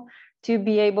also to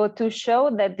be able to show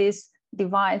that this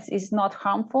device is not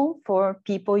harmful for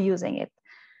people using it.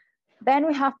 Then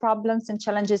we have problems and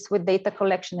challenges with data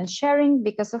collection and sharing,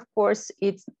 because of course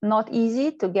it's not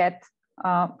easy to get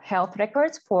health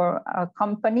records for a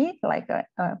company like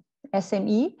a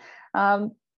SME,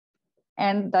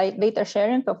 and the data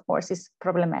sharing, of course, is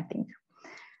problematic.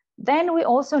 Then we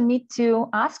also need to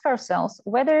ask ourselves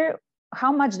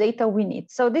how much data we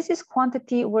need. So this is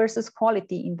quantity versus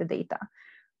quality in the data.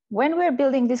 When we're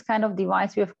building this kind of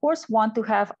device, we of course want to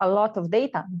have a lot of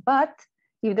data, but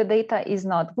if the data is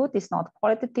not good, it's not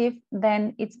qualitative,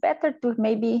 then it's better to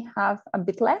maybe have a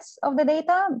bit less of the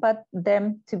data, but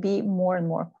them to be more and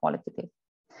more qualitative.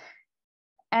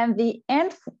 And the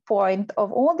end point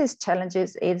of all these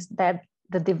challenges is that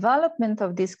the development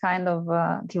of this kind of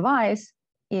device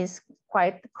is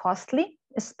quite costly,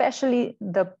 especially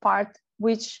the part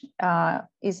which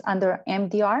is under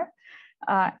MDR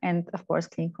and of course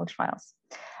clinical trials.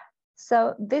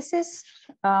 So this is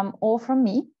all from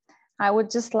me. I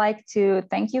would just like to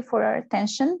thank you for your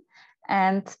attention.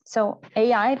 And so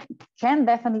AI can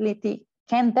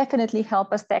definitely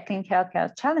help us tackling healthcare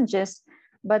challenges,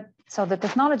 but so the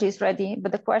technology is ready,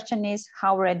 but the question is,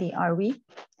 how ready are we?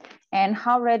 And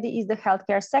how ready is the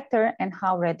healthcare sector, and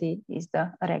how ready is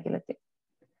the regulator?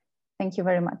 Thank you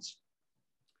very much.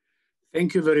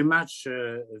 Thank you very much,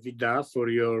 Vida, for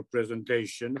your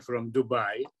presentation from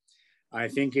Dubai. I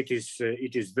think it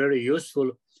is very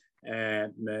useful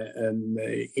in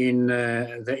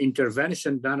the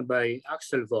intervention done by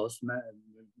Axel Voss,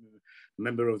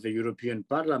 member of the European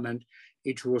Parliament.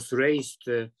 It was raised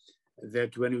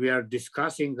that when we are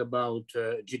discussing about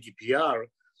GDPR,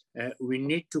 we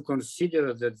need to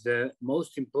consider that the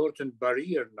most important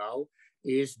barrier now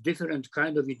is different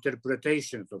kind of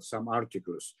interpretations of some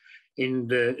articles in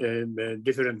the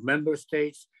different member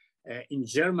states. In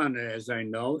Germany, as I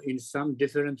know, in some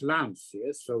different lands.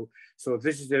 Yes, so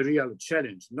this is a real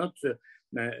challenge, not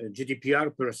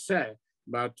GDPR per se,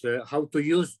 but how to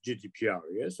use GDPR.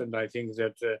 Yes, and I think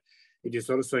that it is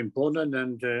also important.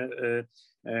 And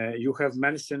you have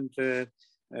mentioned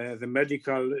the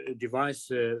medical device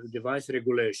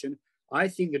regulation. I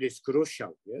think it is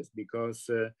crucial. Yes, because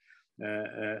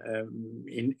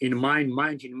in my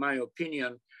mind, in my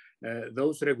opinion,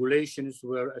 those regulations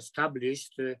were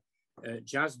established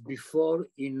just before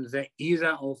in the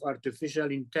era of artificial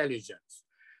intelligence.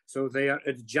 So they are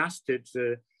adjusted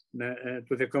to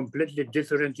the completely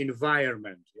different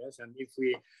environment. Yes, and if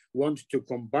we want to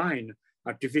combine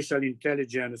artificial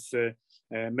intelligence,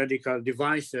 medical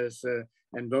devices,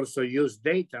 and also use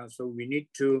data, so we need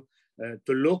to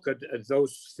look at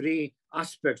those three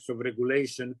aspects of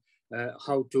regulation,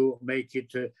 how to make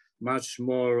it much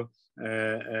more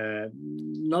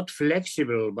not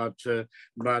flexible,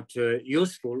 but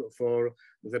useful for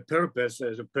the purpose.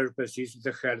 The purpose is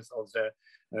the health of the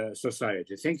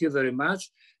society. Thank you very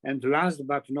much. And last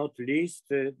but not least,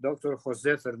 Dr.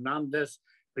 Jose Fernandez,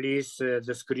 please,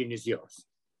 the screen is yours.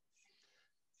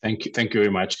 Thank you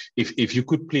very much. If you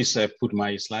could please put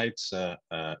my slides,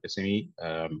 SME.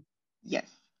 Yes.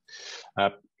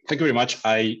 Thank you very much.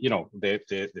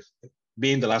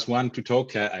 Being the last one to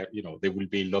talk, there will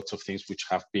be lots of things which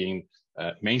have been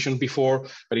mentioned before,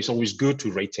 but it's always good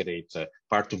to reiterate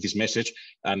part of this message.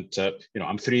 And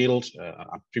I'm thrilled,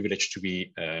 I'm privileged to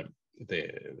be the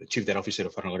chief data officer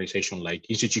of an organization like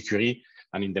Institut Curie.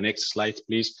 And in the next slide,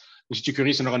 please. Institut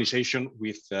Curie is an organization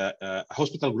with a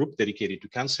hospital group dedicated to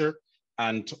cancer,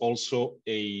 and also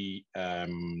a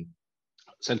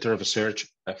center of research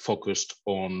focused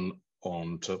on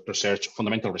research,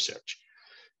 fundamental research.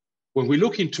 When we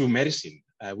look into medicine,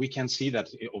 we can see that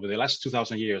over the last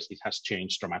 2,000 years, it has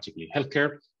changed dramatically.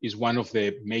 Healthcare is one of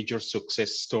the major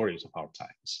success stories of our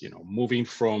times. Moving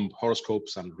from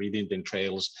horoscopes and reading the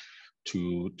trails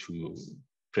to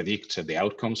predict the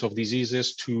outcomes of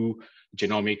diseases, to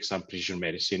genomics and precision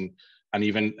medicine, and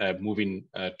even moving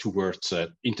towards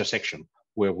intersection,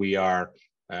 where we are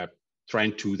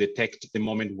trying to detect the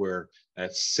moment where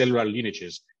cellular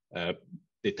lineages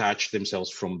detach themselves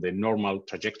from the normal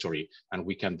trajectory, and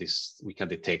we can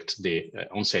detect the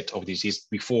onset of disease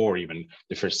before even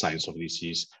the first signs of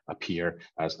disease appear,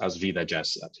 as Vida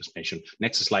just mentioned.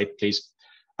 Next slide, please.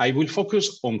 I will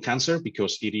focus on cancer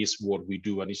because it is what we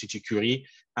do at Institut Curie,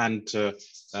 but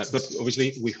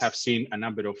obviously we have seen a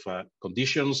number of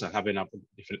conditions having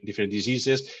different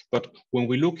diseases. But when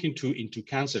we look into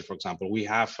cancer, for example, we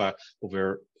have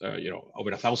over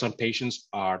 1,000 patients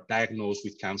are diagnosed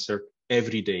with cancer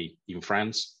every day in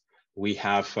France. We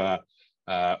have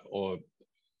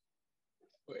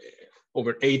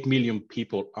over 8 million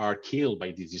people are killed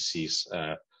by this disease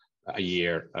a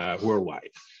year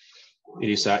worldwide. It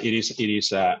is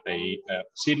a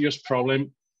serious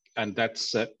problem, and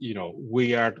that's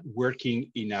we are working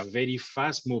in a very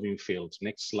fast-moving field.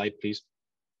 Next slide, please.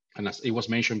 And as it was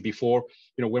mentioned before,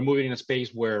 we're moving in a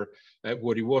space where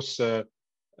what it was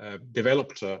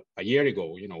developed a year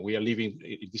ago. We are living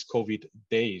in these COVID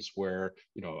days where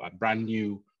a brand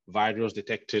new virus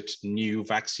detected, new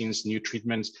vaccines, new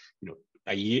treatments.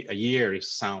 A year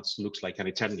looks like an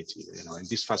eternity. In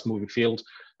this fast-moving field,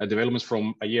 developments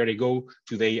from a year ago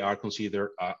today are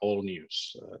considered old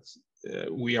news.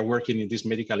 We are working in this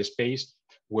medical space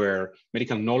where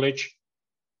medical knowledge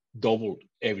doubled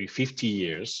every 50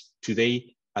 years.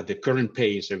 Today, at the current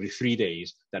pace, every 3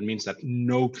 days, that means that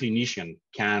no clinician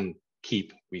can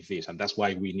keep with this. And that's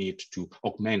why we need to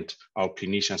augment our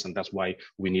clinicians. And that's why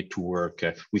we need to work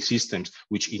with systems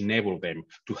which enable them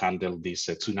to handle this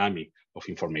tsunami of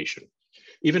information.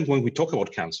 Even when we talk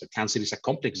about cancer, cancer is a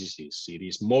complex disease. It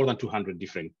is more than 200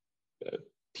 different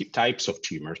types of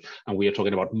tumors, and we are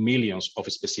talking about millions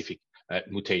of specific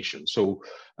mutations. So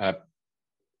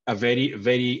a very,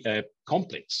 very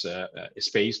complex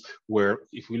space where,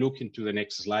 if we look into the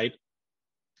next slide,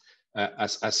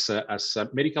 as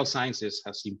medical sciences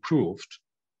has improved,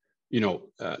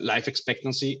 life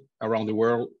expectancy around the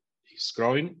world is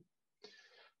growing.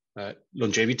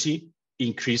 Longevity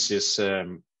increases.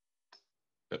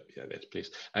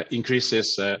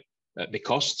 Increases the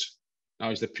cost.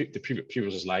 Now is the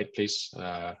previous slide, please.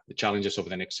 The challenges over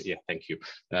the next. Yeah, thank you.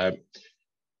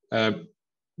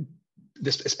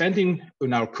 The spending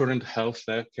on our current health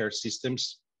care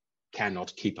systems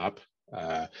cannot keep up.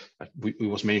 We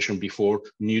was mentioned before,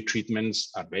 new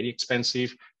treatments are very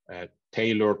expensive.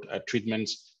 Tailored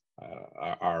treatments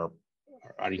are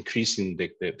increasing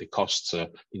the costs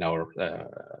in our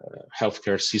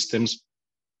healthcare systems.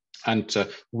 And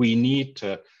we need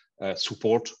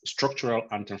support structural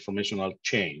and transformational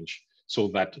change so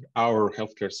that our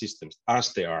healthcare systems,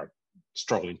 as they are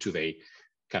struggling today,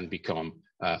 can become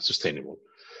sustainable.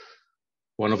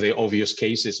 One of the obvious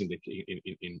cases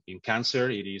in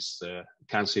cancer,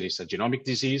 cancer is a genomic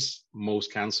disease.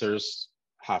 Most cancers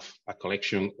have a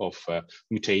collection of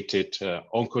mutated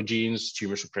oncogenes,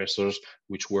 tumor suppressors,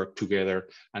 which work together,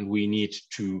 and we need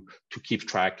to keep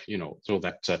track, so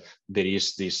that there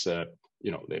is this,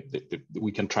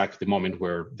 we can track the moment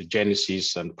where the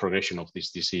genesis and progression of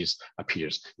this disease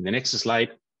appears. In the next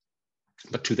slide.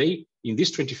 But today, in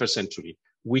this 21st century,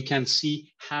 we can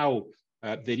see how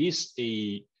there is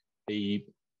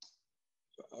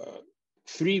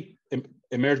three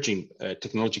emerging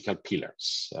technological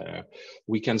pillars.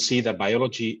 We can see that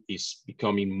biology is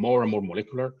becoming more and more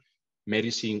molecular.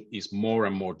 Medicine is more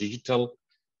and more digital.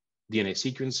 DNA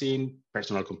sequencing,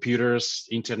 personal computers,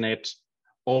 internet,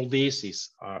 all these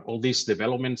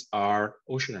developments are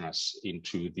ushering us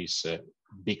into this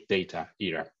big data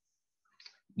era.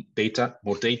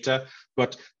 More data,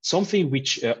 but something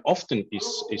which often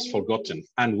is forgotten,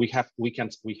 and we have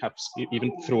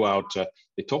even throughout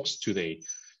the talks today,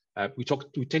 we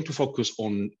tend to focus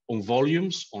on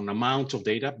volumes, on amount of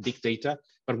data, big data,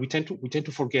 but we tend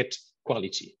to forget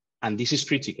quality, and this is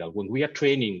critical. When we are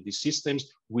training these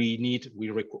systems, we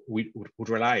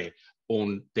rely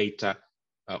on data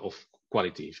of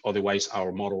quality. Otherwise,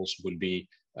 our models will be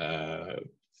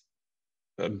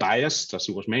biased, as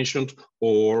it was mentioned,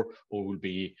 or will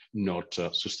be not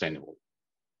sustainable.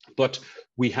 But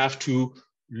we have to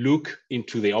look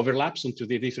into the overlaps, into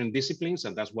the different disciplines,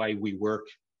 and that's why we work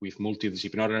with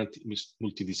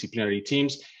multidisciplinary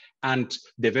teams and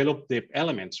develop the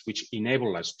elements which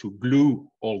enable us to glue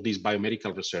all this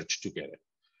biomedical research together.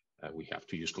 We have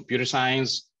to use computer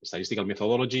science, statistical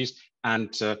methodologies,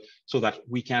 and so that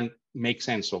we can make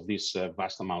sense of these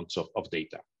vast amounts of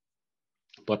data.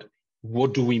 But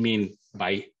what do we mean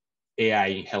by AI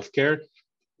in healthcare?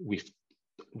 We've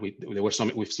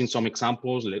seen some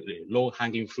examples,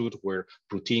 low-hanging fruit, where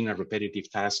routine and repetitive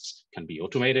tasks can be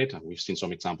automated, and we've seen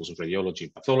some examples of radiology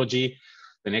and pathology.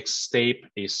 The next step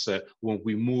is when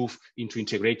we move into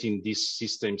integrating these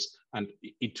systems and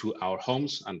into our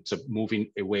homes, and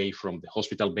moving away from the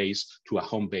hospital base to a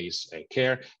home-based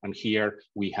care. And here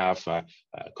we have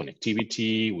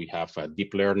connectivity, we have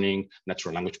deep learning,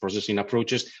 natural language processing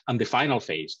approaches. And the final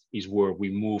phase is where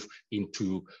we move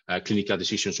into clinical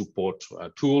decision support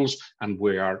tools, and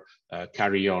we are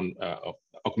carry on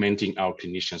augmenting our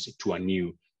clinicians to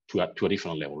a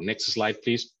different level. Next slide,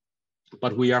 please.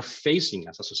 But we are facing,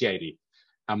 as a society,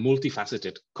 a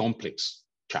multifaceted, complex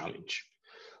challenge.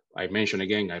 I mentioned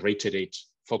again, I reiterate,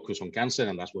 focus on cancer,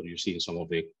 and that's what you see in some of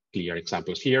the clear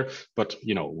examples here. But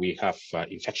we have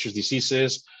infectious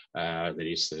diseases. There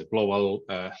is the global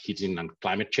heating and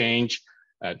climate change,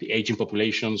 the aging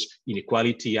populations,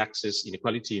 inequality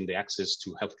in the access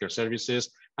to healthcare services,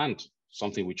 and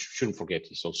something which shouldn't forget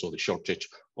is also the shortage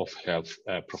of health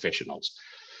professionals.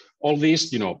 All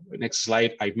this, next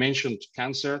slide, I mentioned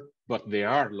cancer, but there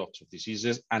are lots of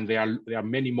diseases, and there are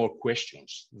many more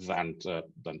questions than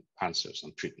answers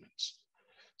and treatments.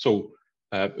 So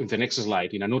in the next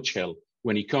slide, in a nutshell,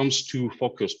 when it comes to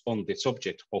focus on the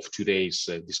subject of today's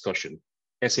discussion,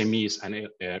 SMEs and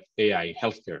AI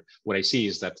healthcare, what I see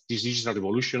is that this digital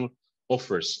revolution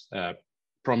offers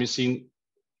promising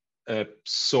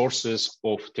sources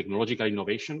of technological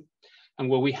innovation. And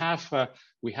what we have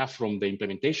from the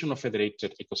implementation of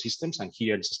federated ecosystems, and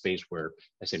here is a space where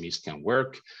SMEs can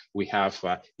work. We have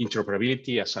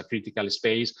interoperability as a critical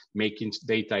space, making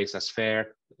data is as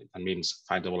fair, that means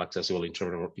findable, accessible,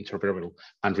 interoperable,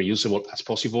 and reusable as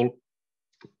possible.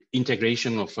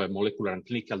 Integration of molecular and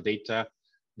clinical data,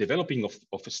 developing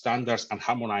of standards and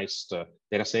harmonized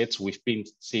data sets. We've been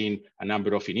seeing a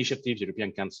number of initiatives,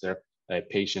 European Cancer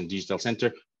Patient Digital Center,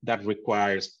 that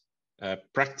requires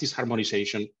practice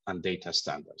harmonization and data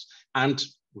standards. And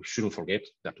we shouldn't forget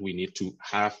that we need to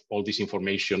have all this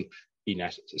information in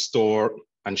a store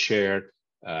and share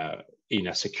in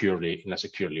a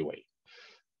securely way.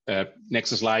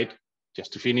 Next slide,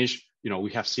 just to finish.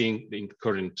 We have seen in the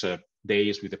current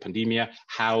days with the pandemic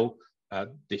how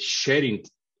the sharing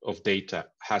of data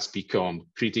has become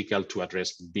critical to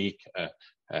address big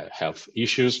health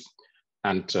issues.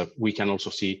 And we can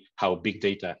also see how big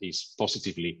data is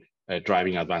positively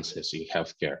driving advances in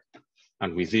healthcare.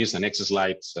 And with this, the next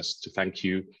slide is to thank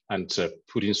you and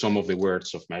put in some of the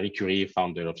words of Marie Curie,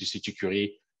 founder of Institut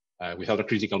Curie. Without a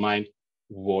critical mind,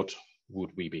 what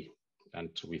would we be? And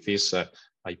with this,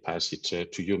 I pass it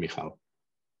to you, Michał.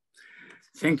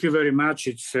 Thank you very much.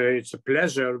 It's a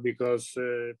pleasure because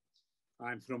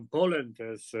I'm from Poland,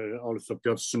 as also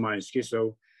Piotr Szymański,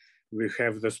 so we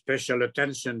have the special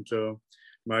attention to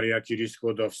Maria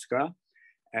Curie-Skłodowska.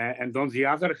 And on the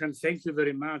other hand, thank you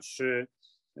very much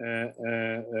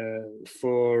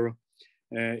for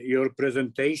your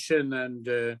presentation and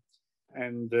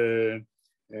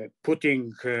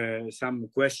putting some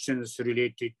questions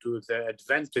related to the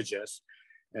advantages,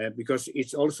 because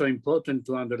it's also important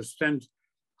to understand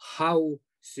how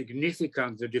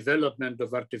significant the development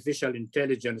of artificial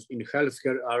intelligence in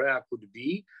healthcare area could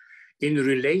be in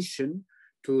relation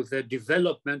to the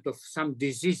development of some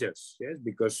diseases. Yes,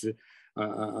 because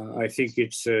I think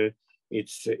it's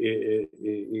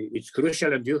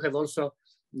crucial, and you have also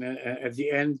at the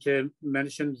end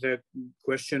mentioned the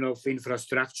question of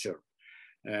infrastructure.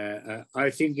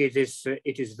 I think it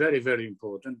is very, very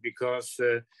important because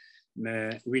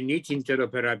we need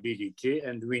interoperability,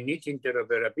 and we need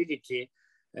interoperability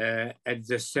at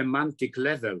the semantic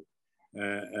level,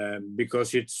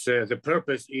 because it's the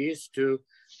purpose is to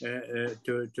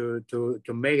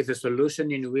make the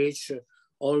solution in which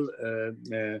all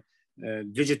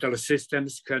digital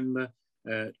systems can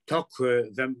talk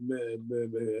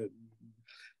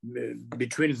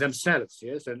between themselves.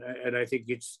 Yes, and I think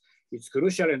it's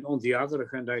crucial. And on the other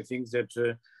hand, I think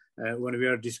that when we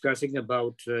are discussing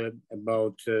about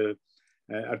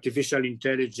artificial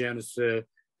intelligence,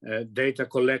 data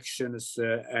collections,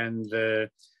 and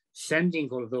sending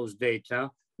all those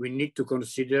data, we need to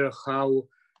consider how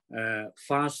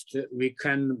fast we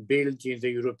can build in the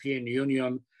European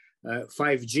Union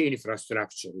 5G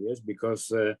infrastructure. Yes,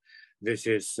 because this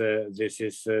is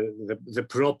the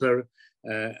proper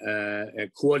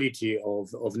quality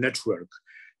of network.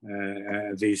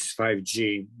 This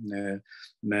 5G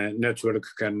network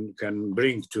can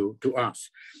bring to us.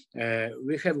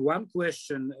 We have one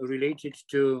question related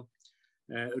to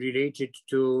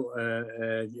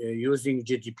using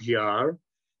GDPR.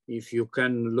 If you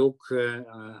can look,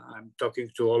 I'm talking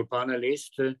to all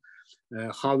panelists.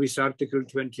 How is Article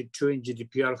 22 in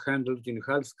GDPR handled in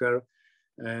healthcare,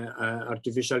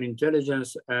 artificial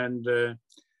intelligence, and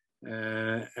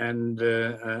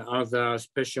other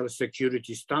special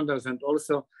security standards? And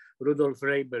also Rudolf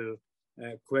Reibel,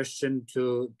 question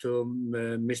to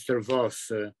Mr.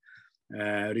 Voss,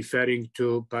 referring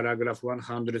to paragraph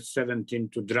 117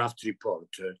 to draft report.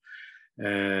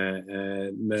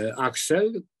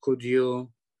 Axel, could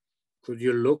you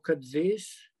look at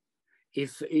this?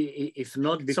 If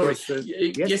not, because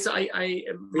yes, I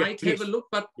might have a look,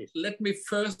 but please. Let me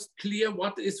first clear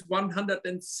what is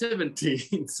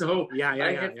 117. So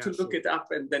I have to look it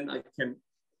up, and then I can.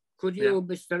 Could you,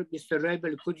 Mr.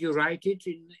 Reibel, could you write it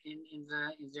in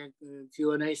the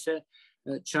Q&A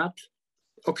chat?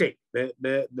 Okay,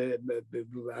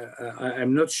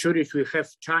 I'm not sure if we have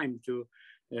time to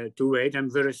wait. I'm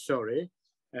very sorry,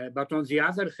 but on the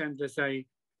other hand, as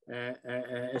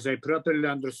I properly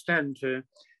understand,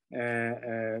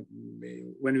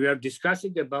 when we are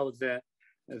discussing about the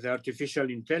artificial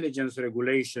intelligence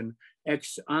regulation,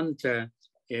 ex ante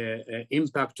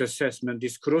impact assessment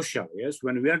is crucial. Yes,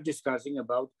 when we are discussing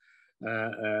about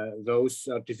those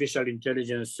artificial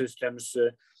intelligence systems,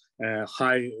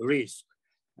 high risk,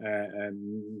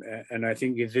 and I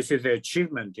think this is the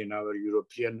achievement in our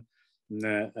European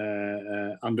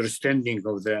understanding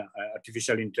of the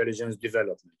artificial intelligence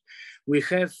development. We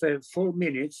have 4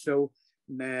 minutes, so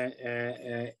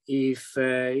if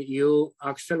you,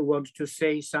 Axel, want to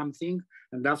say something,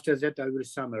 and after that I will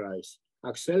summarize.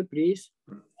 Axel, please.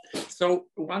 So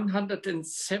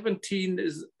 117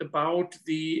 is about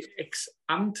the ex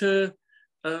ante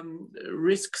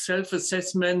risk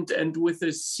self-assessment, and with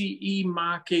the CE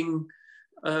marking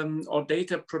or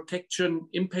data protection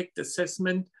impact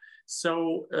assessment.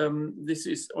 So this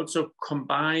is also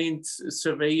combined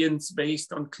surveillance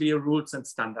based on clear rules and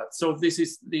standards. So this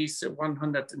is these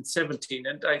 117.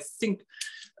 And I think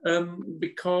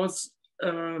because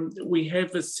we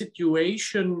have a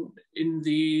situation in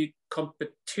the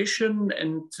competition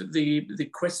and the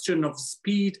question of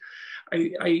speed,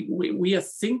 we are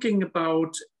thinking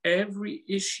about every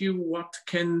issue, what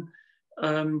can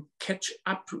catch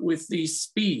up with the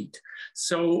speed.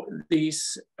 So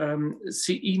these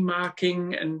CE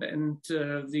marking and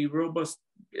the robust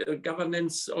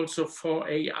governance also for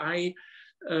AI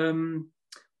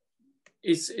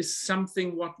is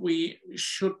something what we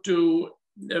should do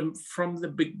from the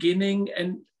beginning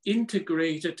and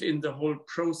integrate it in the whole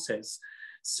process,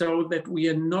 so that we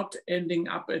are not ending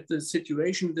up at the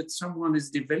situation that someone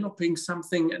is developing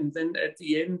something and then at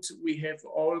the end we have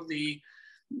all the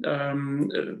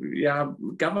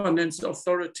governance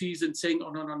authorities and saying,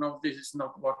 oh, no, this is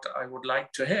not what I would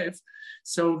like to have.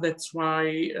 So that's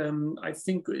why I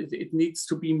think it needs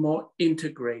to be more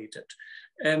integrated.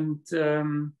 And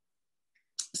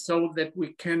so that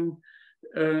we can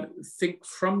think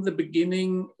from the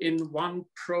beginning in one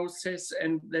process,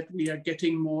 and that we are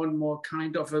getting more and more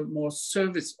kind of a more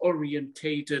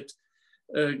service-orientated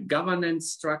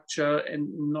governance structure, and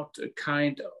not a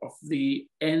kind of the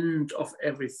end of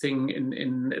everything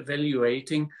in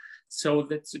evaluating. So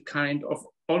that's a kind of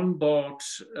onboard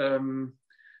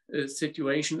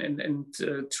situation, and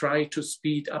try to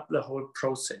speed up the whole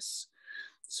process.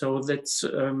 So that's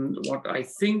what I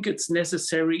think it's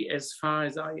necessary, as far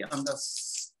as I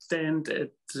understand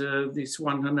at this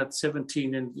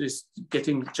 117, and this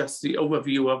getting just the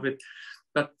overview of it.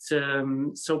 But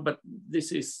but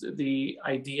this is the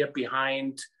idea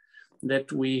behind that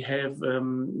we have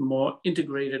more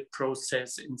integrated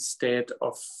process instead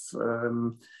of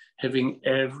having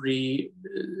every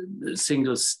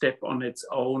single step on its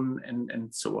own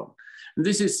and so on. And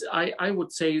this is, I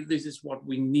would say, this is what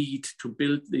we need to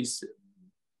build these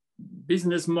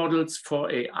business models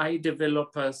for AI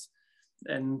developers,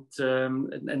 and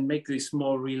make this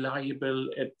more reliable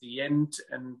at the end,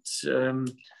 and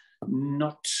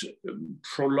not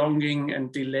prolonging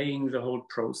and delaying the whole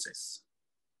process.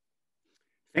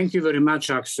 Thank you very much,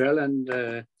 Axel. And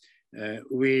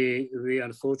we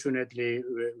unfortunately,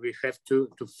 we have to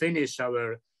finish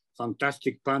our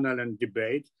fantastic panel and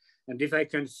debate. And if I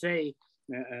can say,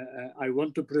 I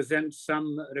want to present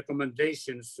some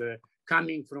recommendations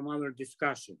coming from our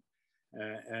discussion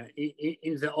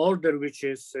in the order which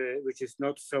is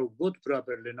not so good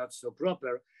properly, not so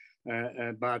proper,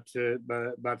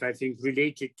 but I think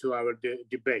related to our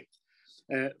debate.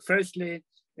 Firstly,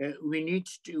 we need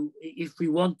to, if we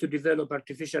want to develop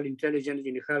artificial intelligence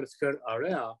in the healthcare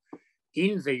area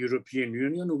in the European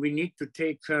Union, we need to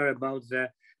take care about the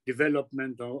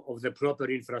development of the proper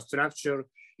infrastructure.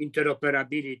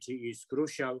 Interoperability is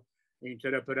crucial.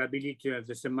 Interoperability at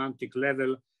the semantic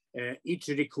level, it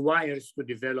requires to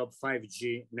develop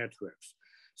 5G networks.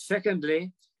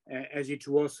 Secondly, as it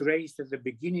was raised at the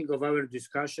beginning of our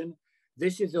discussion,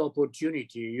 this is the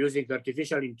opportunity using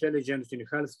artificial intelligence in the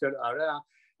healthcare area.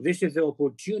 This is the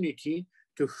opportunity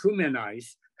to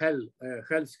humanize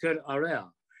healthcare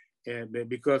area,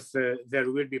 because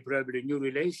there will be probably new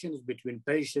relations between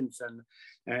patients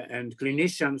and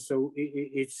clinicians. So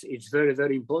it's very,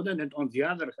 very important. And on the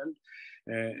other hand,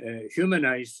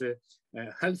 humanize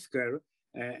healthcare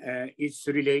is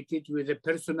related with the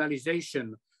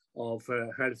personalization of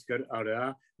healthcare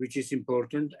area, which is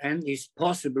important and is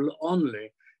possible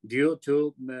only due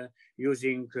to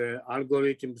using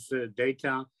algorithms,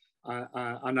 data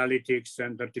analytics,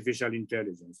 and artificial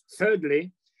intelligence.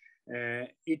 Thirdly,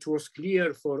 it was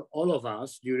clear for all of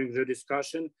us during the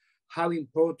discussion how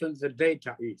important the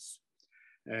data is,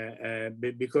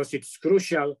 because it's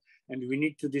crucial, and we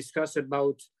need to discuss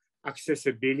about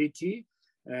accessibility,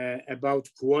 about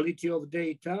quality of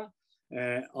data,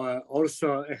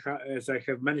 also, as I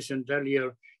have mentioned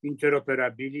earlier,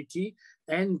 interoperability,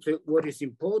 and what is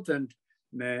important,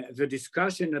 the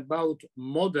discussion about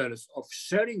models of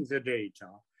sharing the data,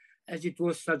 as it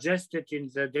was suggested in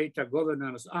the Data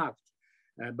Governance Act,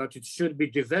 but it should be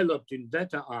developed in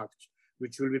Data Act,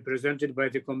 which will be presented by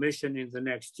the Commission in the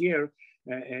next year.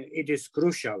 It is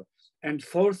crucial. And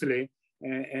fourthly,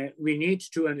 we need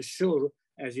to ensure,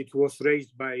 as it was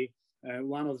raised by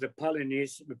one of the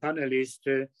panelists,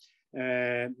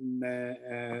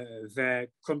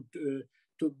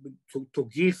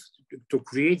 to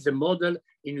create the model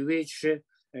in which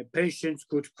patients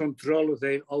could control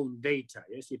their own data.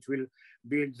 Yes, it will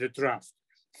build the trust.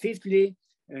 Fifthly,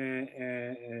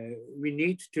 we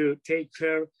need to take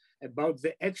care about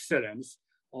the excellence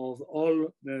of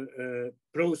all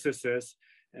processes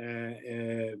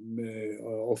of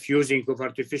using of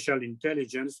artificial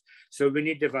intelligence. So we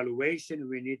need evaluation,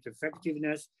 we need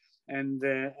effectiveness, and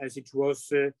as it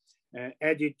was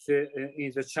added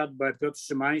in the chat by Piotr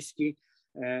Szymański,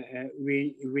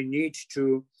 we need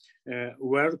to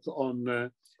work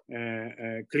on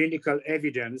clinical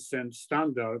evidence and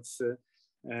standards,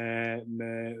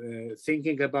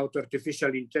 thinking about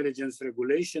artificial intelligence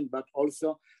regulation, but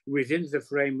also within the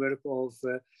framework of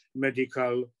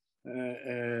medical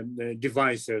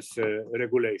devices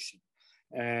regulation.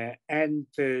 And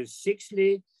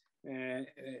sixthly,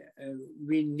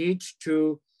 we need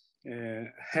to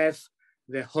have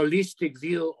the holistic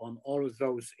view on all of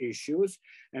those issues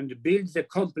and build the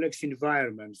complex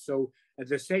environment. So at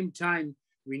the same time,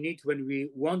 we need, when we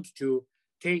want to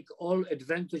take all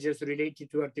advantages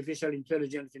related to artificial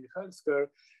intelligence in healthcare,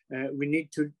 we need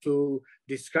to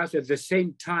discuss at the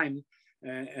same time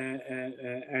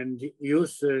and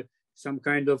use some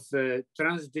kind of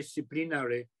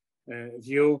transdisciplinary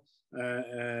view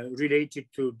related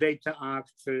to Data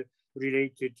Act,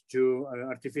 related to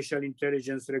artificial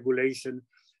intelligence regulation,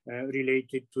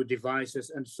 related to devices,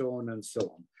 and so on and so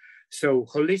on. So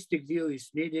holistic view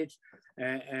is needed,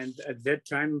 and at that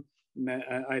time,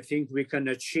 I think we can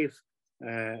achieve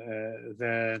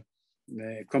the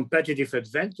competitive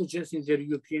advantages in the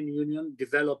European Union,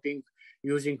 developing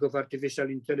using of artificial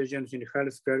intelligence in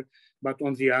healthcare, but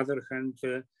on the other hand,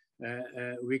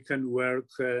 we can work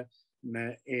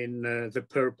in the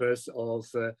purpose of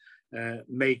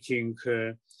making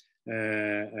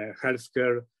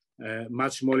healthcare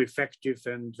much more effective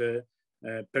and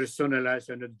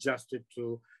personalized and adjusted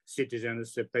to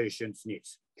citizens' patients'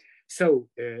 needs. So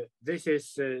this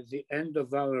is the end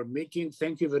of our meeting.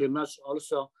 Thank you very much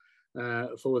also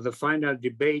for the final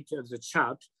debate of the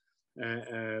chat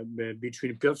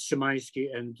between Piotr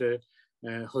Szymański and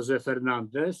Jose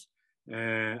Fernandez.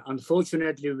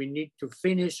 Unfortunately, we need to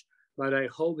finish, but I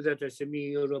hope that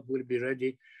SME Europe will be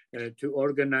ready to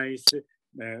organize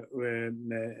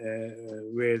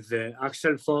with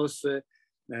Axel Voss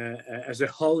as a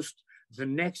host the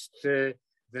next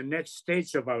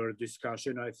stage of our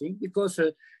discussion, I think, because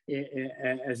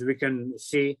as we can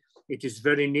see, it is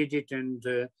very needed, and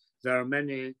there are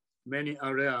many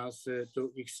areas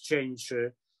to exchange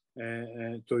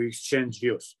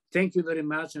views. Thank you very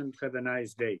much, and have a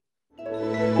nice day.